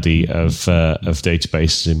granddaddy of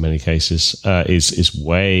databases in many cases, is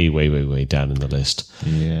way down in the list.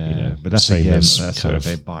 Yeah, but that's again a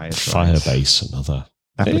survey bias. Firebase and other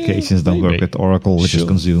applications don't work with Oracle, which just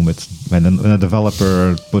consume it. When a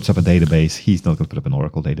developer puts up a database, he's not going to put up an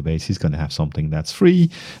Oracle database. He's going to have something that's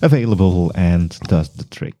free, available, and does the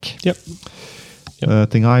trick. Yep.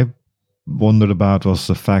 Thing I wondered about was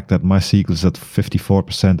the fact that MySQL is at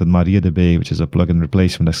 54% and MariaDB, which is a plugin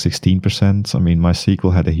replacement, at 16%. I mean,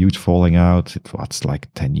 MySQL had a huge falling out. It's like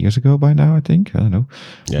 10 years ago by now, I think. I don't know.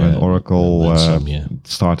 Yeah, when Oracle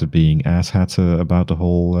started being asshats about the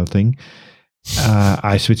whole thing.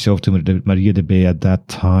 I switched over to MariaDB at that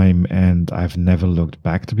time, and I've never looked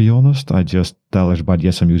back, to be honest. I just tell everybody,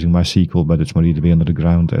 yes, I'm using MySQL, but it's MariaDB under the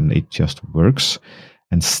ground, and it just works.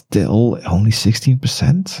 And still only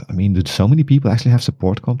 16%. I mean, do so many people actually have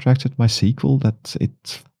support contracts with MySQL that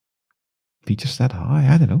it features that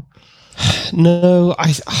high? I don't know. No,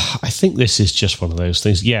 I think this is just one of those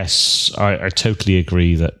things. Yes, I totally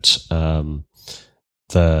agree that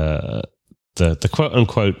the quote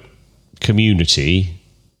unquote community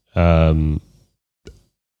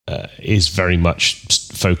is very much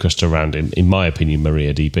focused around, in my opinion,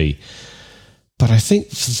 MariaDB. But I think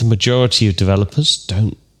the majority of developers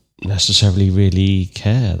don't necessarily really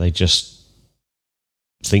care. They just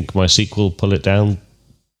think MySQL, pull it down,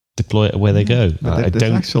 deploy it where they go. There's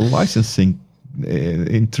actual licensing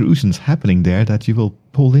intrusions happening there that you will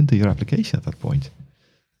pull into your application at that point.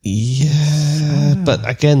 Yeah, but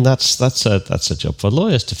again, that's a job for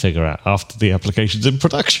lawyers to figure out after the application's in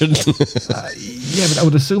production. Yeah, but I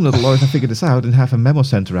would assume that the lawyers have figured this out and have a memo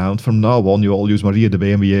sent around. From now on, you all use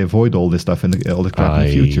MariaDB and we avoid all this stuff and all the crap in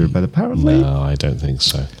the future. But apparently, no, I don't think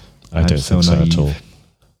so. I don't think so at all.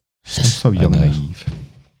 I'm so young and naive.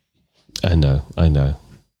 I know.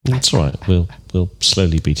 That's all right. We'll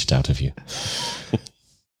slowly beat it out of you.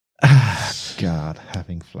 God,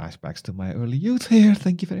 having flashbacks to my early youth here.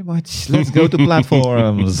 Thank you very much. Let's go to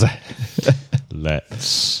platforms.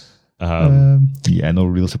 Let's. No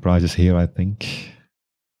real surprises here, I think.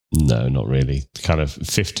 No, not really. Kind of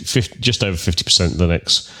 50 just over 50%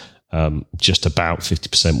 Linux, just about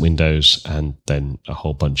 50% Windows, and then a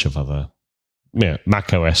whole bunch of other. Yeah,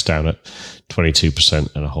 Mac OS down at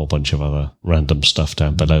 22%, and a whole bunch of other random stuff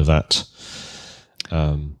down below that.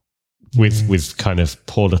 With kind of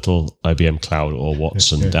poor little IBM Cloud or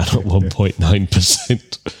Watson down at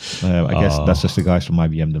 1.9%. I guess that's just the guys from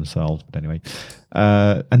IBM themselves. But anyway,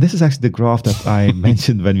 and this is actually the graph that I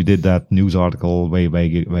mentioned when we did that news article way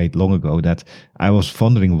long ago, that I was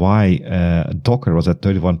wondering why Docker was at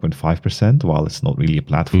 31.5%, while it's not really a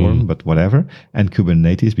platform, but whatever, and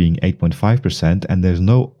Kubernetes being 8.5%, and there's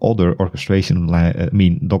no other orchestration.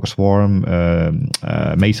 Docker Swarm,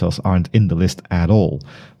 Mesos aren't in the list at all.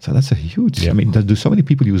 So that's a huge. I mean, do so many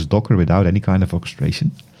people use Docker without any kind of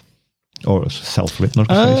orchestration? Or self-written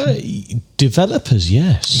orchestration? Developers,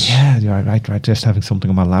 yes. Yeah, you're right. Just having something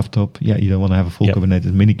on my laptop. Yeah, you don't want to have a full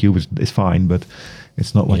Kubernetes. Minikube is fine, but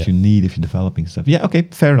it's not what you need if you're developing stuff. Yeah, okay,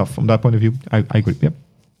 fair enough. From that point of view, I agree. Yep.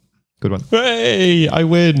 Good one. Hey, I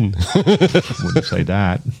win. Wouldn't say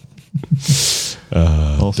that.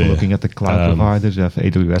 Also looking at the cloud providers, you have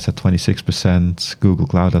AWS at 26%, Google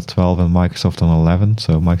Cloud at 12%, and Microsoft on 11%.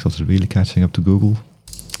 So Microsoft is really catching up to Google.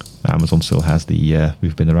 Amazon still has the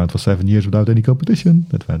we've been around for 7 years without any competition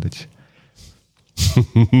advantage.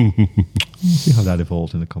 We'll see how that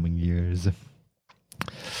evolves in the coming years.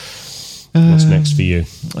 What's next for you?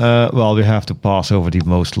 Well, we have to pass over the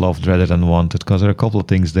most loved, dreaded, and wanted, because there are a couple of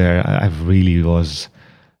things there I really was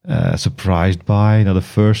surprised by. Now, the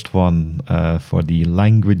first one for the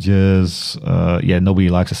languages, nobody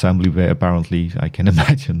likes assembly apparently. I can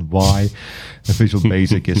imagine why. Visual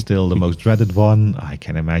Basic is still the most dreaded one. I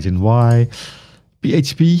can imagine why.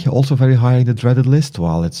 PHP also very high in the dreaded list,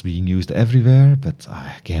 while it's being used everywhere. But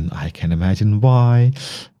again, I can imagine why.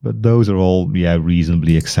 But those are all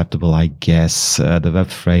reasonably acceptable, I guess. The web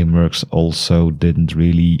frameworks also didn't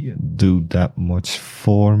really do that much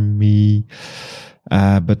for me.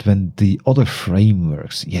 But when the other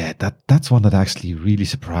frameworks, that's one that actually really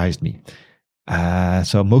surprised me.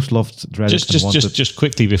 So most loved, dreaded, just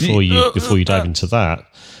quickly before you dive into that,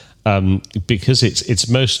 because it's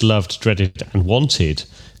most loved, dreaded, and wanted.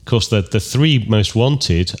 Of course, the three most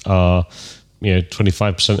wanted are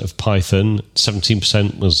 25% of Python,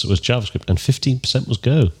 17% was JavaScript, and 15% was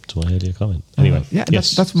Go. To my earlier comment. Anyway,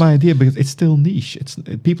 that's my idea, because it's still niche.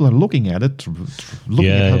 People are looking at it,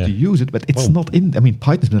 at how to use it, but it's not in. I mean,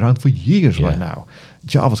 Python's been around for years right now.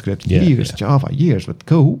 JavaScript years, Java years, but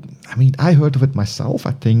Go. I mean, I heard of it myself.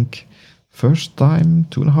 I think first time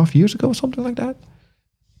 2.5 years ago, or something like that.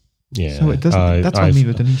 Yeah. So it doesn't. That's what I mean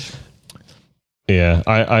with the niche. Yeah,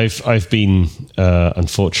 I've been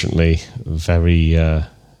unfortunately very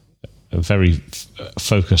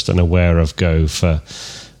focused and aware of Go for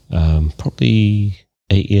probably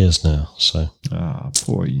 8 years now. So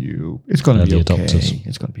poor you. It's going to be okay. Adopters.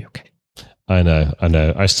 It's going to be okay. I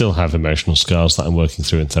know. I still have emotional scars that I'm working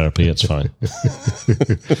through in therapy. It's fine.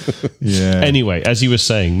 Yeah. Anyway, as you were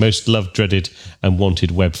saying, most loved, dreaded, and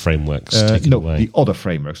wanted web frameworks. Take it away. The other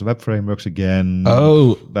frameworks. Web frameworks again.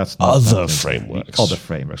 Oh, that's not other that. frameworks. The other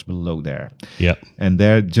frameworks below there. Yeah. And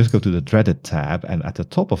there, just go to the dreaded tab, and at the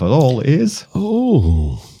top of it all is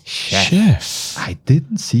Chef. I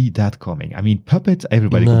didn't see that coming. I mean, Puppet.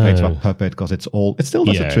 Everybody complains about Puppet because it still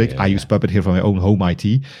does a trick. I use Puppet here for my own home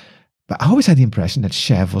IT. But I always had the impression that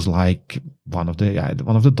Chef was like one of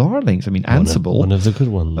the darlings. I mean, Ansible, one of the good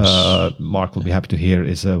ones. Mark will be happy to hear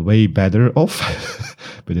is way better off,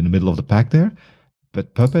 but in the middle of the pack there.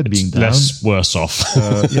 But Puppet being down, less worse off.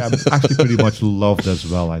 actually pretty much loved as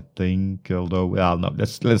well. I think, although no,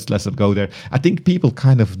 let's not go there. I think people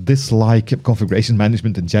kind of dislike configuration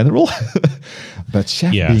management in general, but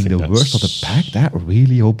Chef being the worst of the pack, that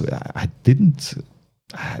really I didn't.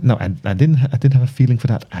 No, I didn't have a feeling for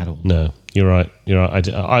that at all. No, you're right.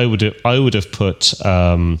 I would have put.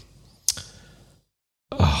 What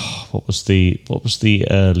was the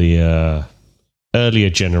earlier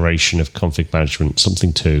generation of config management?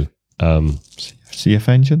 Something to CF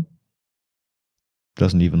Engine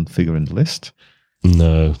doesn't even figure in the list.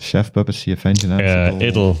 No, Chef, Puppet, CF Engine.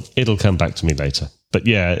 It'll come back to me later. But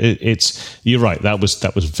yeah, it's you're right. That was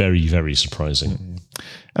very, very surprising. Mm-hmm.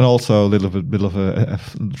 And also a little bit of a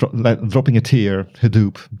dropping a tear.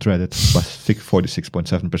 Hadoop dreaded by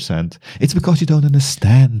 46.7%. It's because you don't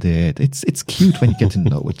understand it. It's cute when you get to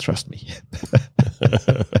know it. Trust me.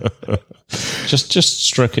 just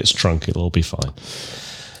stroke its trunk. It'll all be fine.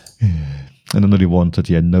 And another one that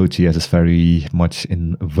Node.js is very much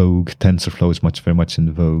in vogue. TensorFlow is very much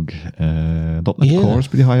in vogue. .NET Core is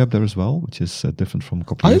pretty high up there as well, which is different from a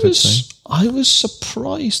couple of years. I was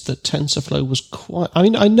surprised that TensorFlow was quite. I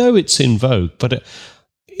mean, I know it's in vogue, but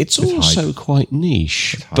it's also quite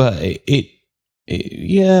niche. But I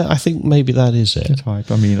think maybe that is it. It's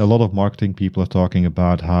hype. I mean, a lot of marketing people are talking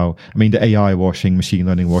about how, the AI washing, machine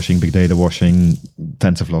learning washing, big data washing,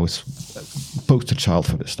 TensorFlow is poster child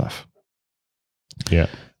for this stuff. Yeah.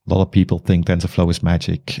 A lot of people think TensorFlow is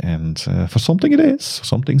magic, and for some things it is.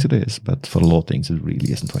 Some things it is, but for a lot of things it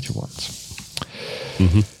really isn't what you want.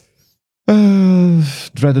 Mm-hmm.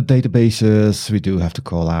 Dreaded databases, we do have to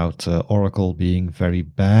call out Oracle being very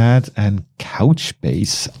bad, and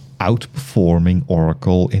Couchbase outperforming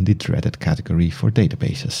Oracle in the dreaded category for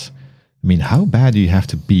databases. I mean, how bad do you have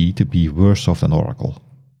to be worse off than Oracle?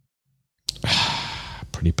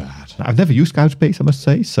 Pretty bad. I've never used Couchbase, I must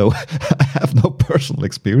say, so I have no personal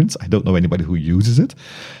experience. I don't know anybody who uses it,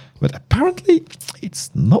 but apparently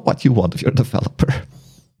it's not what you want if you're a developer.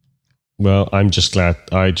 Well, I'm just glad.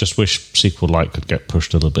 I just wish SQLite could get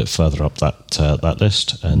pushed a little bit further up that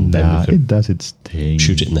list, and then we could it does its thing.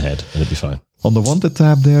 Shoot it in the head, and it'd be fine. On the wanted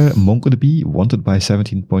tab there, MongoDB wanted by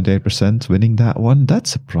 17.8%, winning that one.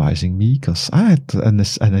 That's surprising me because I had an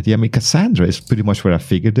idea. I mean, Cassandra is pretty much where I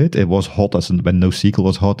figured it. It was hot when NoSQL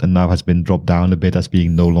was hot, and now has been dropped down a bit as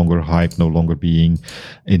being no longer hype, no longer being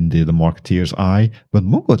in the marketeer's eye. But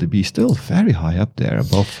MongoDB is still very high up there,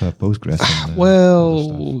 above Postgres.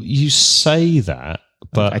 And, you say that,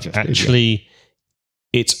 but actually,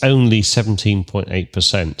 it's only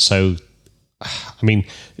 17.8%. So. I mean,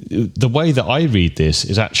 the way that I read this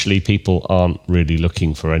is actually people aren't really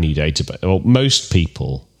looking for any database. Well, most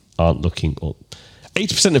people aren't looking, or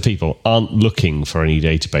 80% of people aren't looking for any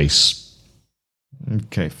database.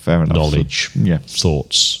 Okay, fair enough. Knowledge,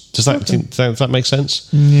 thoughts. Does that make sense?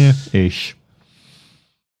 Yeah, ish.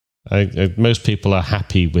 Most people are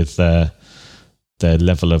happy with their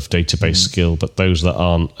level of database skill, but those that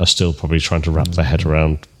aren't are still probably trying to wrap their head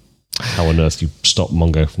around how on earth you stop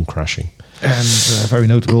Mongo from crashing. And very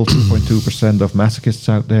notable, 2.2% of masochists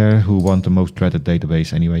out there who want the most dreaded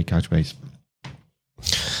database anyway, Couchbase.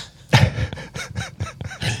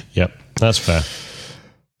 Yep, that's fair.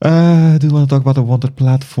 Do you want to talk about the wanted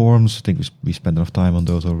platforms? I think we spent enough time on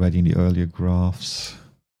those already in the earlier graphs.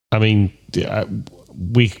 I mean,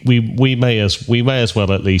 we may as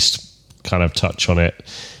well at least kind of touch on it.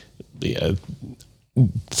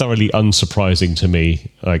 Thoroughly unsurprising to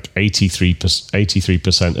me, like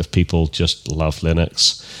 83% of people just love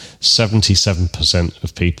Linux, 77%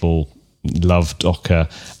 of people love Docker,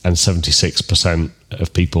 and 76%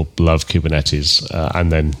 of people love Kubernetes,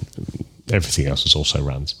 and then everything else is also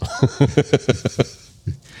runs.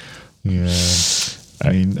 Yeah,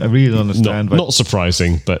 I mean, I really don't understand. Not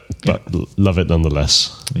surprising, but love it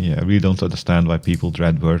nonetheless. Yeah, I really don't understand why people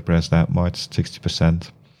dread WordPress that much. 60%.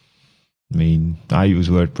 I mean, I use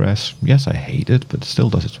WordPress. Yes, I hate it, but it still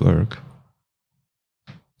does its work.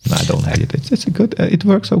 I don't hate it. It's a good. It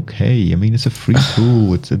works okay. I mean, it's a free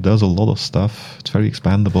tool. It does a lot of stuff. It's very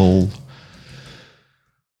expandable.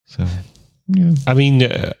 So, yeah. I mean,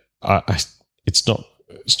 it's not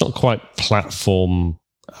quite platform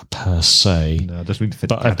per se. No, it doesn't really fit.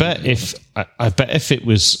 But I bet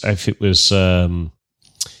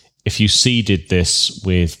if you seeded this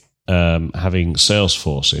with having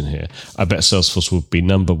Salesforce in here, I bet Salesforce would be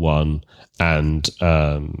number one, and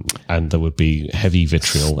there would be heavy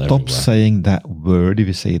vitriol everywhere. Stop saying that word. If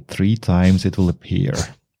you say it 3 times, it will appear.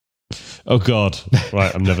 Oh God!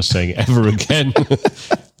 Right, I'm never saying it ever again.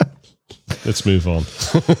 Let's move on.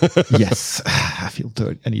 Yes, I feel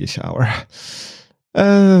dirty. I need a shower.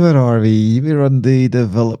 Where are we? We're on the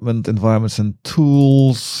development environments and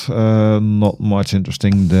tools. Not much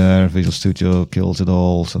interesting there. Visual Studio kills it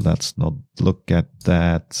all, so let's not look at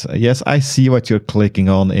that. Yes, I see what you're clicking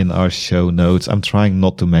on in our show notes. I'm trying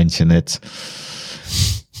not to mention it.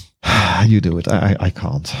 You do it. I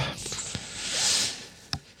can't.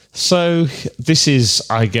 So this is,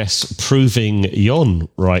 I guess, proving Jon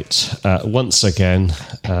right once again.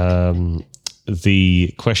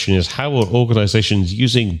 The question is, how are organizations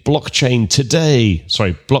using blockchain today?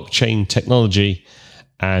 Sorry, blockchain technology,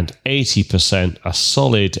 and 80%, a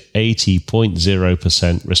solid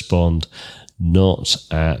 80.0% respond, not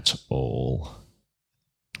at all.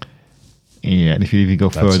 Yeah, and if you even go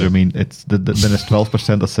further, I mean, it's then there's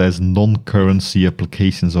 12% that says non-currency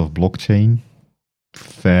applications of blockchain.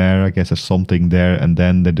 Fair, I guess there's something there, and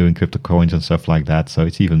then they're doing crypto coins and stuff like that, so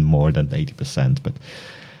it's even more than 80%. But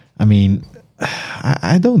I mean,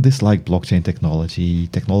 I don't dislike blockchain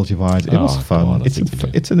technology-wise. It was fun. God,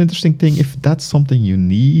 it's an interesting thing. If that's something you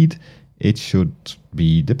need, it should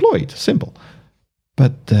be deployed. Simple.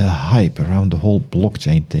 But the hype around the whole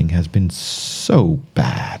blockchain thing has been so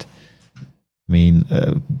bad. I mean,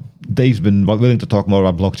 Dave's been willing to talk more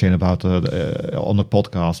about blockchain on the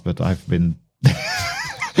podcast, but I've been...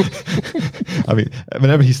 I mean,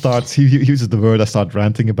 whenever he starts, he uses the word, I start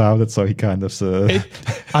ranting about it, so he kind of...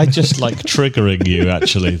 I just like triggering you,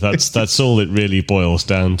 actually. That's all it really boils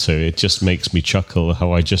down to. It just makes me chuckle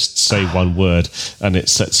how I just say one word and it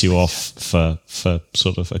sets you off for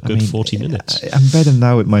sort of a good 40 minutes. I'm better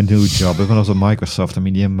now with my new job. When I was at Microsoft, I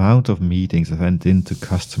mean, the amount of meetings I went into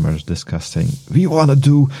customers discussing, we want to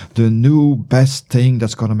do the new best thing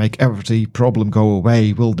that's going to make every problem go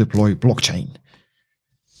away. We'll deploy blockchain.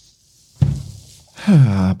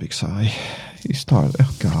 Big sigh. You start.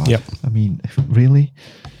 Oh God. Yep. I mean, really.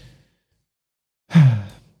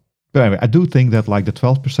 But anyway, I do think that like the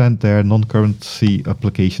 12% there, non-currency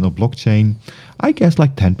application of blockchain, I guess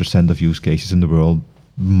like 10% of use cases in the world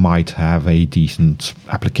might have a decent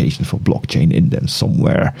application for blockchain in them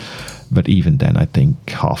somewhere. But even then, I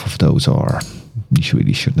think half of those you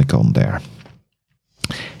really shouldn't have gone there.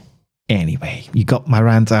 Anyway, you got my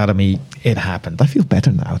rant out of me. It happened. I feel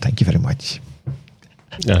better now. Thank you very much.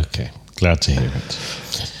 Okay, glad to hear it.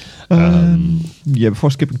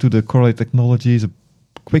 Before skipping to the correlated technologies, a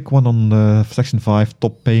quick one on Section 5,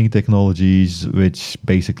 top paying technologies, which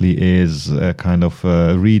basically is kind of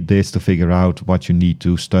read this to figure out what you need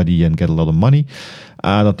to study and get a lot of money.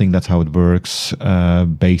 I don't think that's how it works.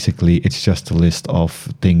 Basically, it's just a list of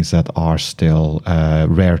things that are still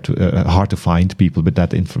hard to find people with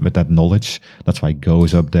that knowledge. That's why Go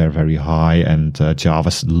is up there very high and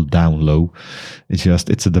Java's down low. It's a how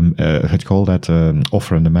do you call that,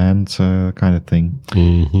 offer and demand kind of thing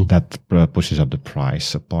that pushes up the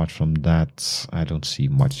price. Apart from that, I don't see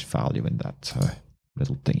much value in that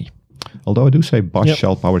little thingy. Although I do say Bash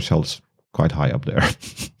shell, PowerShell is quite high up there.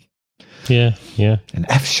 Yeah. And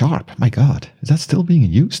F#, my God, is that still being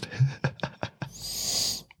used?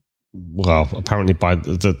 Well, apparently by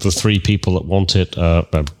the 3 people that want it are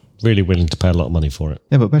really willing to pay a lot of money for it.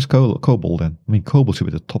 Yeah, but where's COBOL then? I mean, COBOL should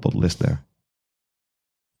be at the top of the list there.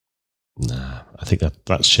 Nah, I think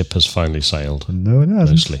that ship has finally sailed. No, it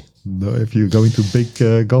hasn't. Mostly. No, if you go into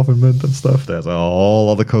big government and stuff, there's a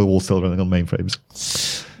whole other COBOL still running on mainframes.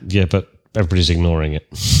 Yeah, but everybody's ignoring it.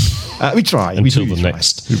 We try until we the really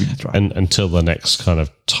next, we really try. And until the next kind of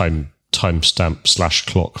timestamp /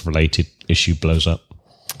 clock related issue blows up.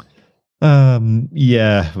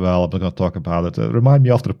 Yeah. Well, I'm not going to talk about it. Remind me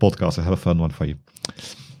after the podcast. I have a fun one for you.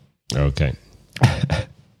 Okay.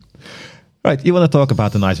 Right. You want to talk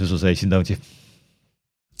about the nice visualization, don't you?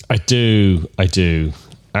 I do.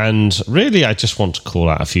 And really, I just want to call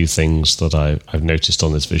out a few things that I've noticed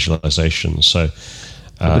on this visualization. So.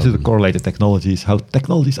 This is the correlated technologies, how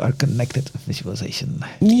technologies are connected with visualization.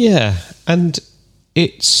 Yeah, and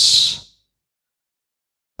it's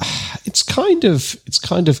kind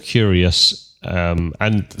of curious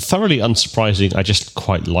and thoroughly unsurprising. I just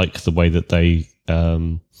quite like the way that they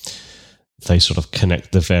sort of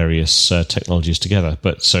connect the various technologies together.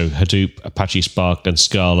 But so Hadoop, Apache Spark, and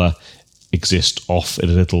Scala exist off in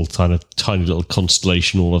a little tiny little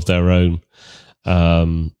constellation all of their own.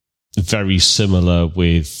 Very similar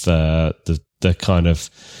with the kind of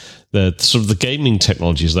the sort of the gaming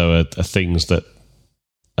technologies, though, are things that.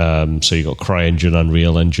 So you've got CryEngine,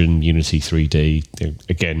 Unreal Engine, Unity 3D.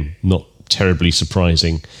 Again, not terribly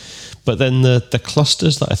surprising. But then the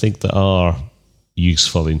clusters that I think that are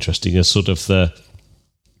useful, interesting, are sort of the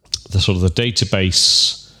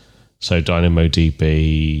database. So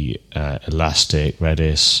DynamoDB, Elastic,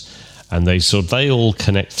 Redis, and they all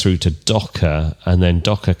connect through to Docker, and then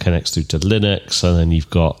Docker connects through to Linux, and then you've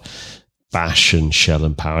got Bash and Shell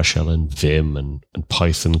and PowerShell and Vim and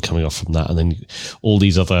Python coming off from that, and then all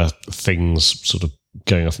these other things sort of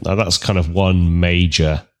going off. Now that's kind of one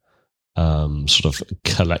major sort of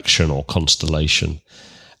collection or constellation.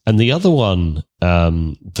 And the other one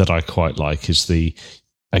that I quite like is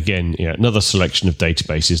another selection of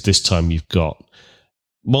databases. This time you've got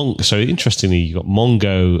so interestingly, you've got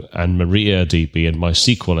Mongo and MariaDB and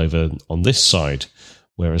MySQL over on this side,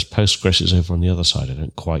 whereas Postgres is over on the other side. I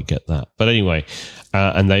don't quite get that. But anyway,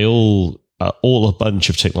 and they all a bunch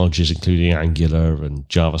of technologies, including Angular and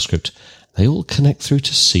JavaScript, they all connect through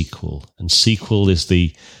to SQL. And SQL is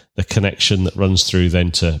the connection that runs through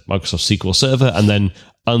then to Microsoft SQL Server. And then,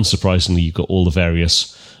 unsurprisingly, you've got all the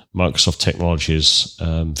various Microsoft technologies,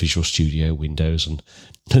 Visual Studio, Windows, and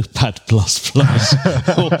Notepad++,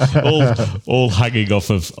 all hanging off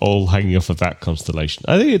of that constellation.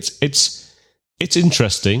 I think it's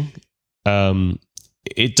interesting.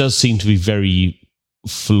 It does seem to be very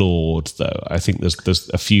flawed, though. I think there's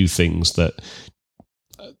a few things that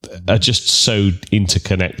are just so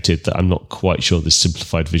interconnected that I'm not quite sure this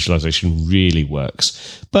simplified visualization really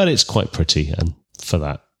works. But it's quite pretty, and for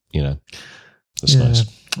that, that's nice.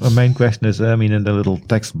 The main question is, in the little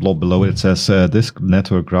text blob below it says, this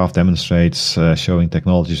network graph demonstrates showing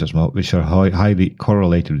technologies as well, which are highly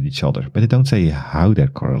correlated with each other. But they don't say how they're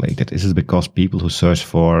correlated. Is it because people who search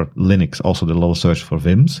for Linux also did a lot of search for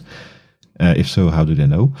Vims? If so, how do they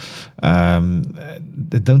know?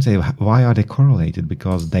 They don't say why are they correlated,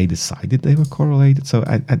 because they decided they were correlated. So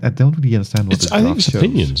I don't really understand what this graph shows. I think it's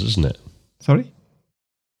opinions, isn't it? Sorry?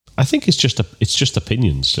 I think it's just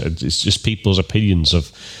opinions. It's just people's opinions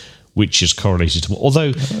of which is correlated to.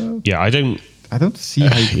 Although, I don't see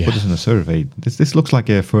how you can put this in a survey. This looks like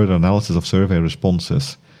a further analysis of survey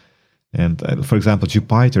responses. And for example,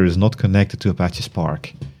 Jupyter is not connected to Apache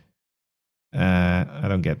Spark. I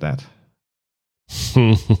don't get that.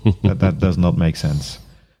 that does not make sense.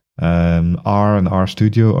 R and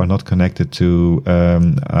RStudio are not connected to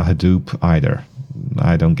Hadoop either.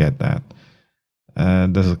 I don't get that.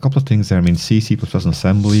 There's a couple of things there. C, C++, and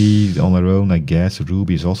assembly on their own, I guess.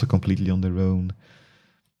 Ruby is also completely on their own.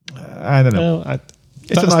 I don't know. No,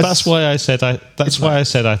 that's why I said I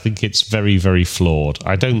think it's very, very flawed.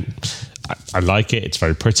 I like it. It's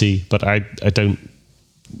very pretty, but I don't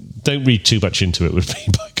read too much into it. Would be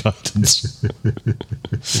my guidance.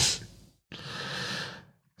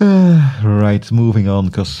 Right, moving on,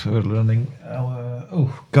 because we're running.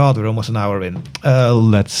 We're almost an hour in.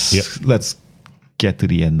 Let's get to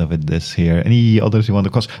the end of it. Any others you want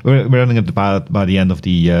to? Because we're running at by the end of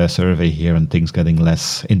the survey here, and things getting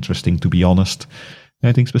less interesting, to be honest.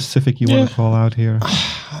 Anything specific you want to call out here?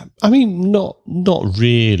 Not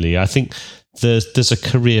really. I think there's a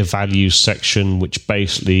career values section which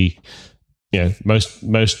basically,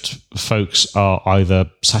 most folks are either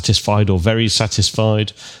satisfied or very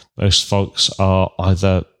satisfied. Most folks are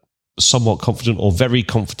either somewhat confident or very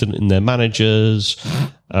confident in their managers.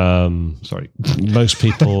 Most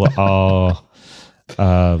people are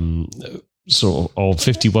or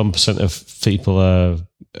 51% of people are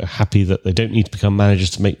happy that they don't need to become managers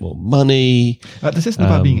to make more money. This isn't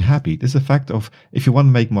about being happy. This is a fact of, if you want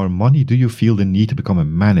to make more money, do you feel the need to become a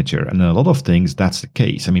manager? And in a lot of things, that's the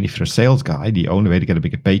case. If you're a sales guy, the only way to get a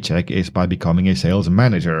bigger paycheck is by becoming a sales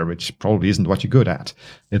manager, which probably isn't what you're good at.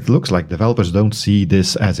 It looks like developers don't see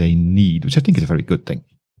this as a need, which I think is a very good thing.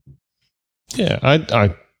 Yeah,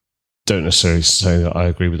 I don't necessarily say that I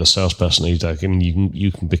agree with the salesperson either.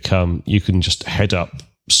 You can just head up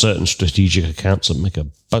certain strategic accounts and make a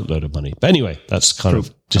boatload of money. But anyway, that's kind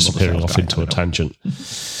of disappearing off into a tangent.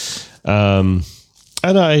 And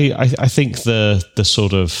I think the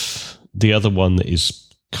sort of the other one that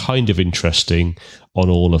is kind of interesting on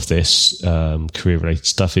all of this career related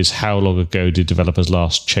stuff is, how long ago did developers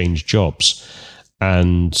last change jobs?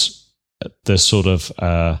 And there's sort of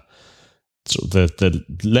sort of the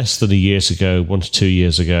less than a years ago, 1 to 2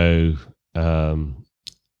 years ago, and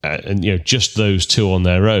just those two on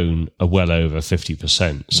their own are well over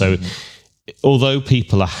 50%. So although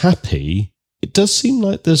people are happy, it does seem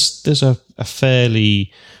like there's a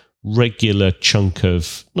fairly regular chunk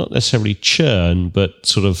of not necessarily churn, but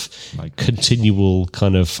sort of like continual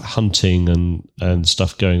kind of hunting and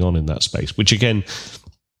stuff going on in that space, which again,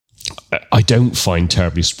 I don't find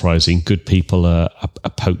terribly surprising. Good people are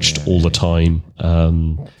poached all the time.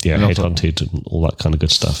 Headhunted and all that kind of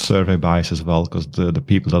good stuff. Survey bias as well, because the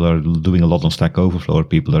people that are doing a lot on Stack Overflow are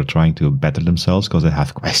people that are trying to better themselves because they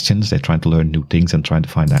have questions. They're trying to learn new things and trying to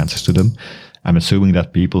find answers to them. I'm assuming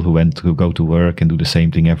that people who go to work and do the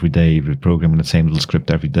same thing every day, programming the same little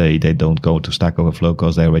script every day, they don't go to Stack Overflow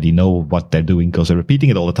because they already know what they're doing because they're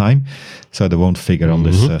repeating it all the time. So they won't figure on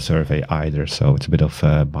this survey either. So it's a bit of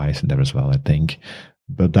bias in there as well, I think.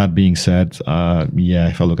 But that being said, if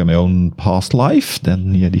I look at my own past life,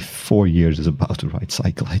 then the 4 years is about the right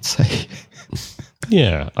cycle, I'd say.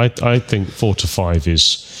 Yeah, I think 4 to 5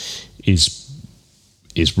 is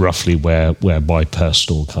roughly where my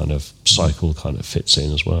personal kind of cycle kind of fits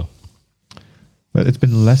in as well. Well, it's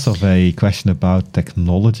been less of a question about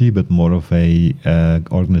technology, but more of a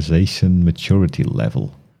organization maturity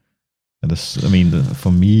level. And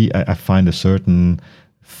for me, I find a certain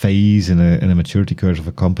phase in a maturity curve of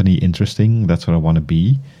a company interesting. That's where I want to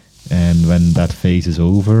be. And when that phase is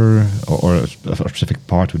over, or a specific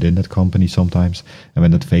part within that company sometimes, and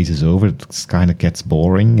when that phase is over, it kind of gets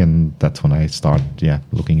boring, and that's when I start,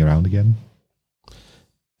 looking around again.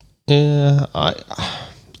 I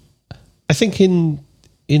think in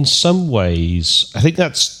some ways, I think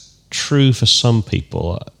that's true for some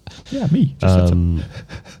people. Yeah, me. But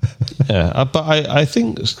I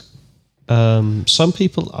think some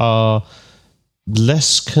people are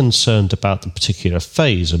less concerned about the particular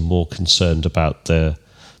phase and more concerned about the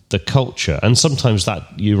culture. And sometimes that,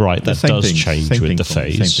 you're right, that does change with the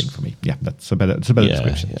phase. Same thing for me. Yeah, that's a better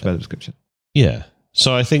description. Yeah. It's a better description. Yeah.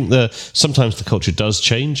 So I think sometimes the culture does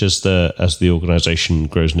change as the organization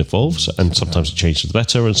grows and evolves, and sometimes it changes for the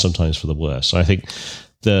better and sometimes for the worse. So I think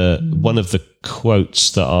one of the quotes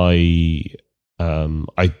that I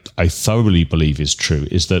thoroughly believe is true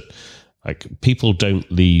is that like people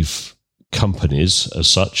don't leave companies as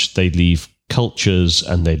such, they leave cultures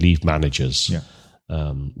and they leave managers. Yeah.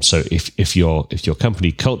 So if your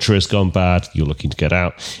company culture has gone bad, you're looking to get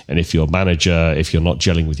out, and if you're not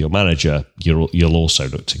gelling with your manager, you'll also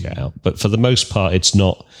look to get out. But for the most part, it's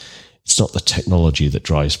not the technology that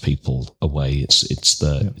drives people away. It's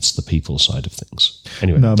the people side of things.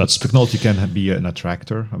 Anyway, that's technology can be an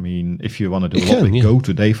attractor. I mean, if you want to do a lot with Go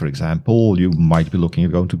today, for example, you might be looking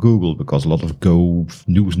at going to Google because a lot of Go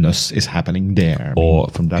newsness is happening there. Or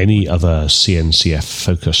from that any other CNCF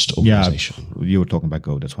focused organization. Yeah, you were talking about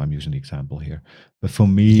Go. That's why I'm using the example here. But for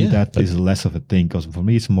me, that is less of a thing, because for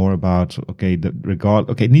me, it's more about,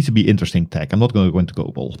 it needs to be interesting tech. I'm not going to go into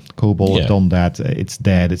COBOL. COBOL has done that. It's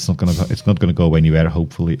dead. It's not going to go anywhere,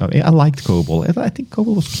 hopefully. I liked COBOL. I think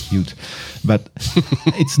COBOL was cute, but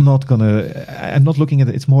it's not going to, I'm not looking at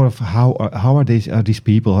it. It's more of how are these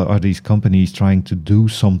people, are these companies trying to do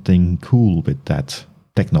something cool with that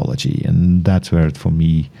technology? And that's where, for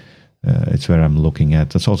me, it's where I'm looking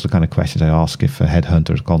at. That's also the kind of questions I ask if a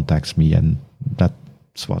headhunter contacts me, and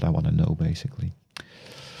that's what I want to know, basically.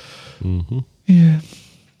 Mm-hmm. Yeah.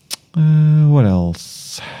 What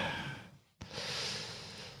else?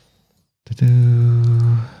 I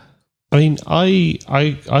mean,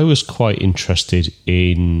 I was quite interested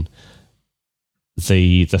in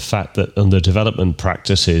the fact that under development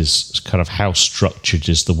practices, kind of how structured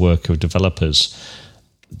is the work of developers.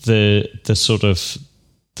 The sort of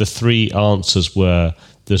the three answers were: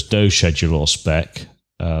 there's no schedule or spec.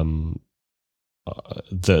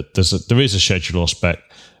 There is a schedule or spec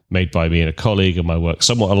made by me and a colleague, and my work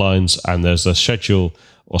somewhat aligns, and there's a schedule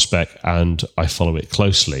or spec and I follow it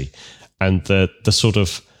closely. And the sort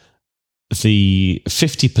of the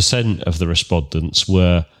 50% of the respondents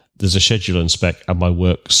were there's a schedule and spec and my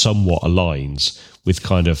work somewhat aligns, with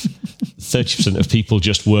kind of 30% of people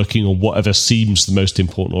just working on whatever seems the most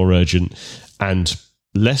important or urgent, and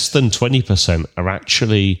less than 20% are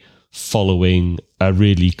actually following a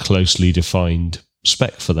really closely defined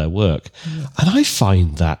spec for their work. Yeah. And I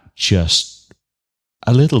find that just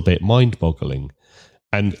a little bit mind-boggling.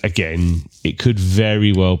 And again, it could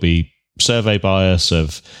very well be survey bias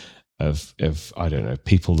of I don't know,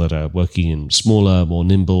 people that are working in smaller, more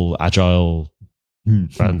nimble, agile,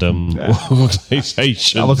 random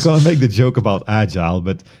organizations. I was going to make the joke about agile,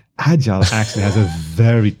 but Agile actually has a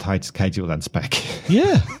very tight schedule and spec.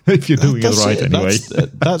 Yeah. If you're doing it right anyway.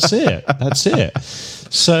 That's it.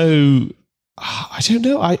 So, I don't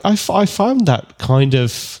know. I found that kind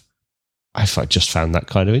of... I just found that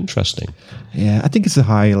kind of interesting. Yeah, I think it's a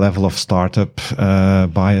high level of startup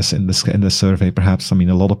bias in the survey. Perhaps, I mean,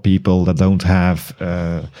 a lot of people that don't have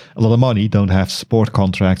a lot of money don't have support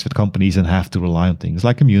contracts with companies and have to rely on things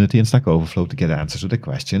like Community and Stack Overflow to get answers to the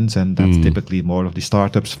questions, and that's typically more of the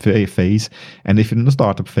startups phase. And if you're in the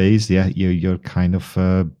startup phase, yeah, you're kind of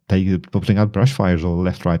putting out brush fires all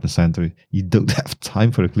left, right, and center. You don't have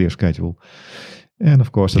time for a clear schedule. And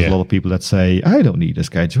of course, there's a lot of people that say, I don't need a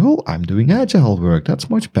schedule. I'm doing agile work.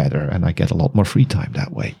 That's much better. And I get a lot more free time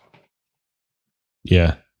that way.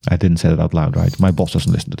 Yeah. I didn't say that out loud, right? My boss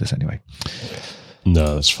doesn't listen to this anyway.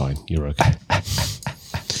 No, that's fine. You're okay.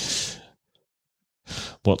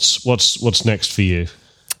 What's next for you?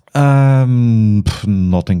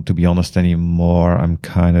 Nothing, to be honest, anymore. I'm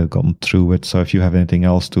kind of gone through it. So if you have anything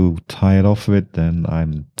else to tie it off with, then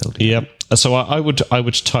I'm totally... Yeah. So I would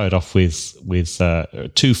tie it off with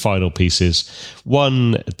two final pieces.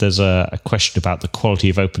 One, there's a question about the quality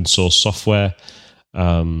of open source software.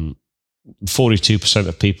 42%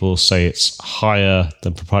 of people say it's higher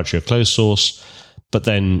than proprietary or closed source, but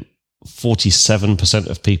then 47%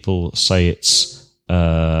 of people say it's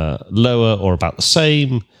lower or about the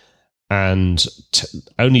same, and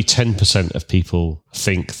only 10% of people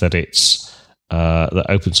think that it's that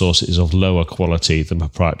open source is of lower quality than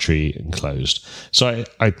proprietary and closed. So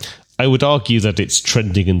I would argue that it's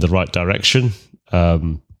trending in the right direction.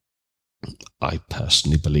 I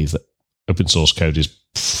personally believe that open source code is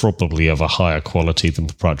probably of a higher quality than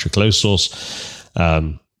proprietary closed source,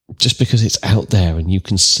 just because it's out there and you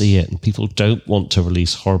can see it, and people don't want to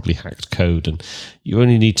release horribly hacked code. And you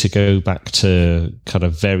only need to go back to kind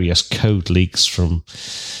of various code leaks from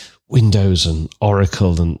Windows and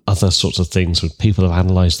Oracle and other sorts of things when people have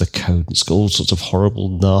analyzed the code. It's got all sorts of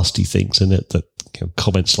horrible, nasty things in it that, you know,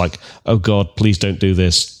 comments like, oh God, please don't do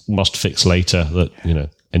this, must fix later, that, you know,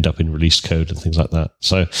 end up in released code and things like that.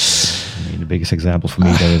 So, I mean, the biggest example for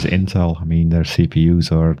me there is Intel. I mean, their CPUs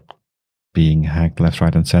are being hacked left,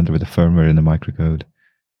 right, and center with the firmware in the microcode.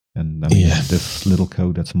 And I mean, this little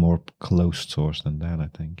code that's more closed source than that, I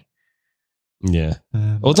think. Yeah.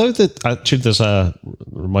 Although actually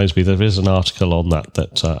reminds me, there is an article on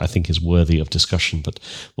that I think is worthy of discussion, but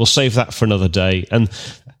we'll save that for another day. And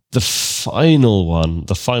the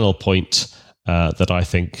final point that I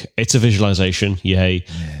think, it's a visualization, yay.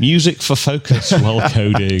 Music for focus while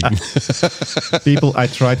coding. People, I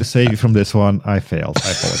tried to save you from this one. I failed.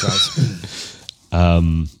 I apologize.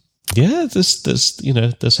 Yeah, there's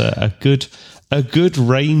a good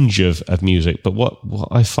range of music, but what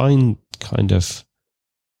I find kind of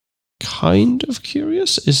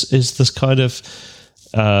curious is this kind of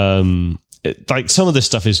like some of this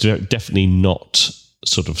stuff is definitely not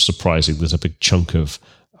sort of surprising. There's a big chunk of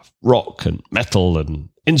rock and metal and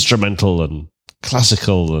instrumental and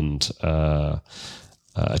classical and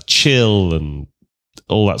chill and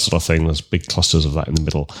all that sort of thing. There's big clusters of that in the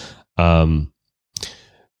middle.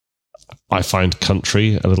 I find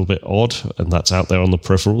country a little bit odd, and that's out there on the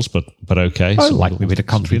peripherals, but okay. I like me with a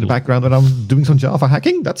country in the background when I'm doing some Java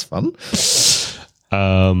hacking. That's fun.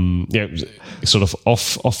 Yeah, sort of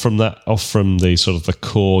off from the sort of the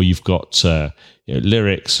core. You've got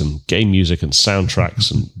lyrics and game music and soundtracks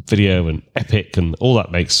and video and epic, and all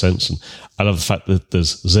that makes sense. And I love the fact that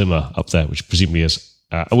there's Zimmer up there, which presumably is.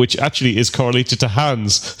 Which actually is correlated to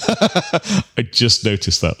Hans. I just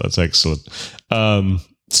noticed that. That's excellent.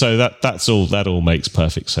 So that all makes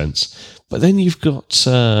perfect sense. But then you've got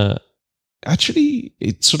actually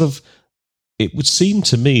it would seem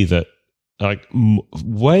to me that like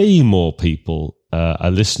way more people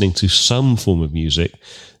are listening to some form of music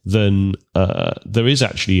than there is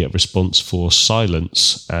actually a response for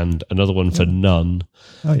silence and another one for none.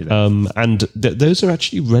 Oh, yeah. And those are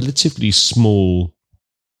actually relatively small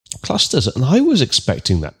clusters, and I was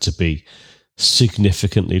expecting that to be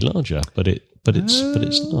significantly larger, but it's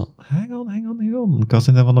not. Hang on. Because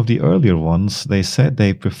in one of the earlier ones, they said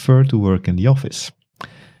they prefer to work in the office.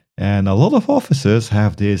 And a lot of offices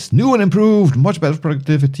have this new and improved, much better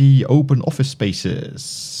productivity, open office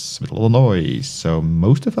spaces with a lot of noise. So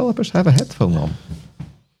most developers have a headphone on.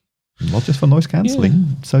 Not just for noise cancelling.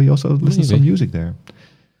 Yeah. So you also listen to some music there.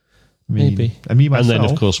 Maybe. And me myself. And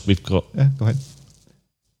then, of course, we've got... Yeah, go ahead.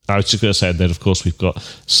 I was just going to say, and then, of course, we've got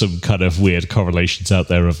some kind of weird correlations out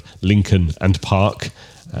there of Lincoln and Park.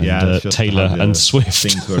 and Taylor and Swift.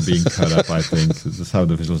 Things were being cut up, I think. This is how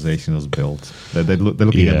the visualization was built. They're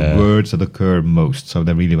looking at words that occur most, so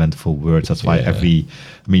they really went for words. That's why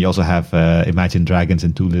you also have Imagine Dragons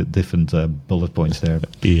in 2 different bullet points there.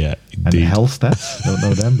 Yeah, indeed. And Hellstats, don't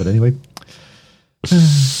know them, but anyway.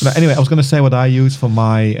 But anyway, I was going to say what I use for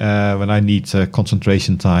my when I need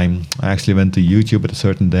concentration time. I actually went to YouTube at a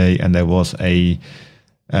certain day, and there was I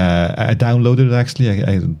downloaded it actually.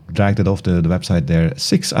 I dragged it off the website there.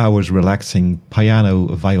 6 hours relaxing piano,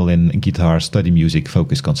 violin, and guitar study music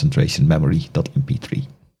focus concentration memory.mp3.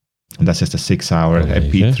 And that's just a 6 hour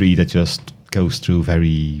MP3 that just goes through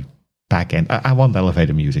very back end. I want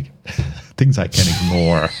elevator music, things I can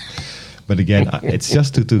ignore. But again, it's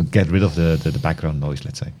just to get rid of the background noise,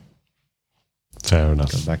 let's say. Fair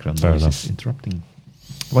enough. The background noise is interrupting.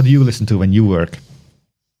 What do you listen to when you work?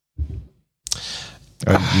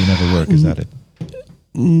 Or you never work, is that it?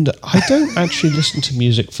 I don't actually listen to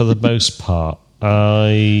music for the most part.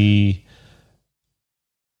 I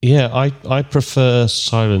prefer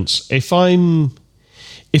silence. If I'm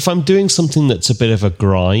doing something that's a bit of a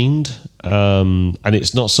grind, and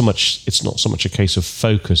it's not so much a case of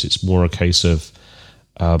focus, it's more a case of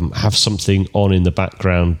have something on in the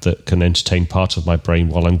background that can entertain part of my brain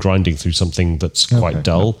while I'm grinding through something that's quite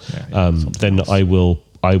dull. Then else.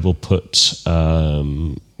 I will put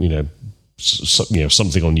something on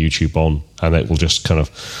YouTube on, and it will just kind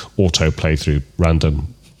of autoplay through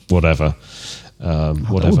random whatever.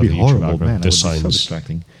 Whatever that would be the horrible, YouTube algorithm decides. That would be so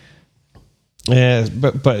distracting. Yeah,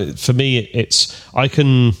 but for me, it's I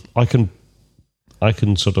can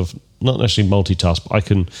sort of not necessarily multitask, but I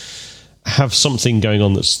can have something going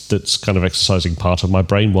on that's kind of exercising part of my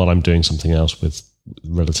brain while I'm doing something else with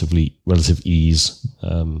relative ease.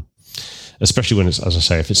 Especially when it's, as I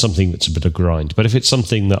say, if it's something that's a bit of grind. But if it's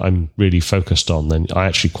something that I'm really focused on, then I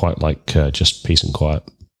actually quite like just peace and quiet.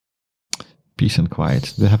 Peace and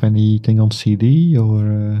quiet. Do you have anything on CD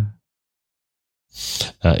or?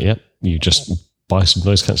 Yep. You just buy some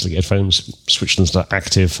noise cancelling headphones, switch them to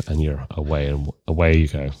active, and you're away you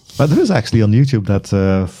go. But there is actually on YouTube that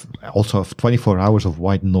also have 24 hours of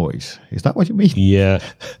white noise. Is that what you mean? Yeah.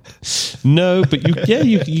 No, but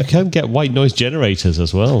you can get white noise generators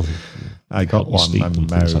as well. I got one. I'm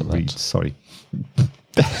married. Sorry.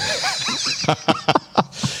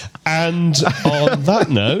 And on that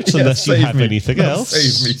note, unless you have anything else,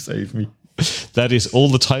 save me. That is all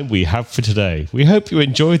the time we have for today. We hope you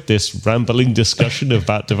enjoyed this rambling discussion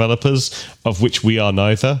about developers, of which we are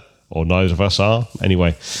neither, or neither of us are.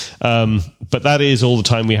 Anyway, but that is all the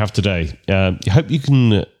time we have today. I hope you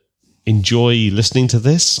can enjoy listening to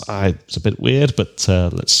this. It's a bit weird, but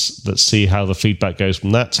let's see how the feedback goes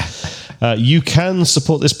from that. You can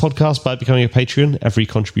support this podcast by becoming a Patreon. Every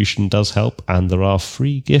contribution does help, and there are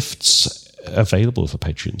free gifts available for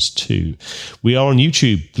patrons too. We are on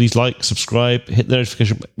YouTube. Please like, subscribe, hit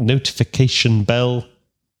the notification bell,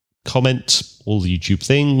 comment, all the YouTube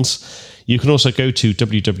things. You can also go to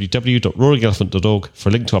www.roaringelephant.org for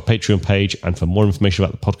a link to our Patreon page and for more information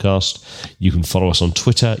about the podcast. You can follow us on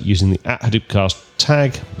Twitter using the @HadoopCast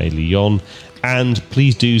tag, mainly Jon. And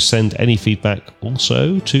please do send any feedback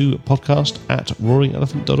also to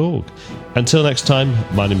podcast@roaringelephant.org. Until next time,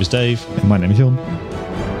 my name is Dave. And my name is Jon.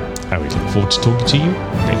 And we look forward to talking to you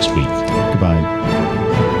next week. Goodbye.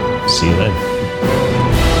 See you then.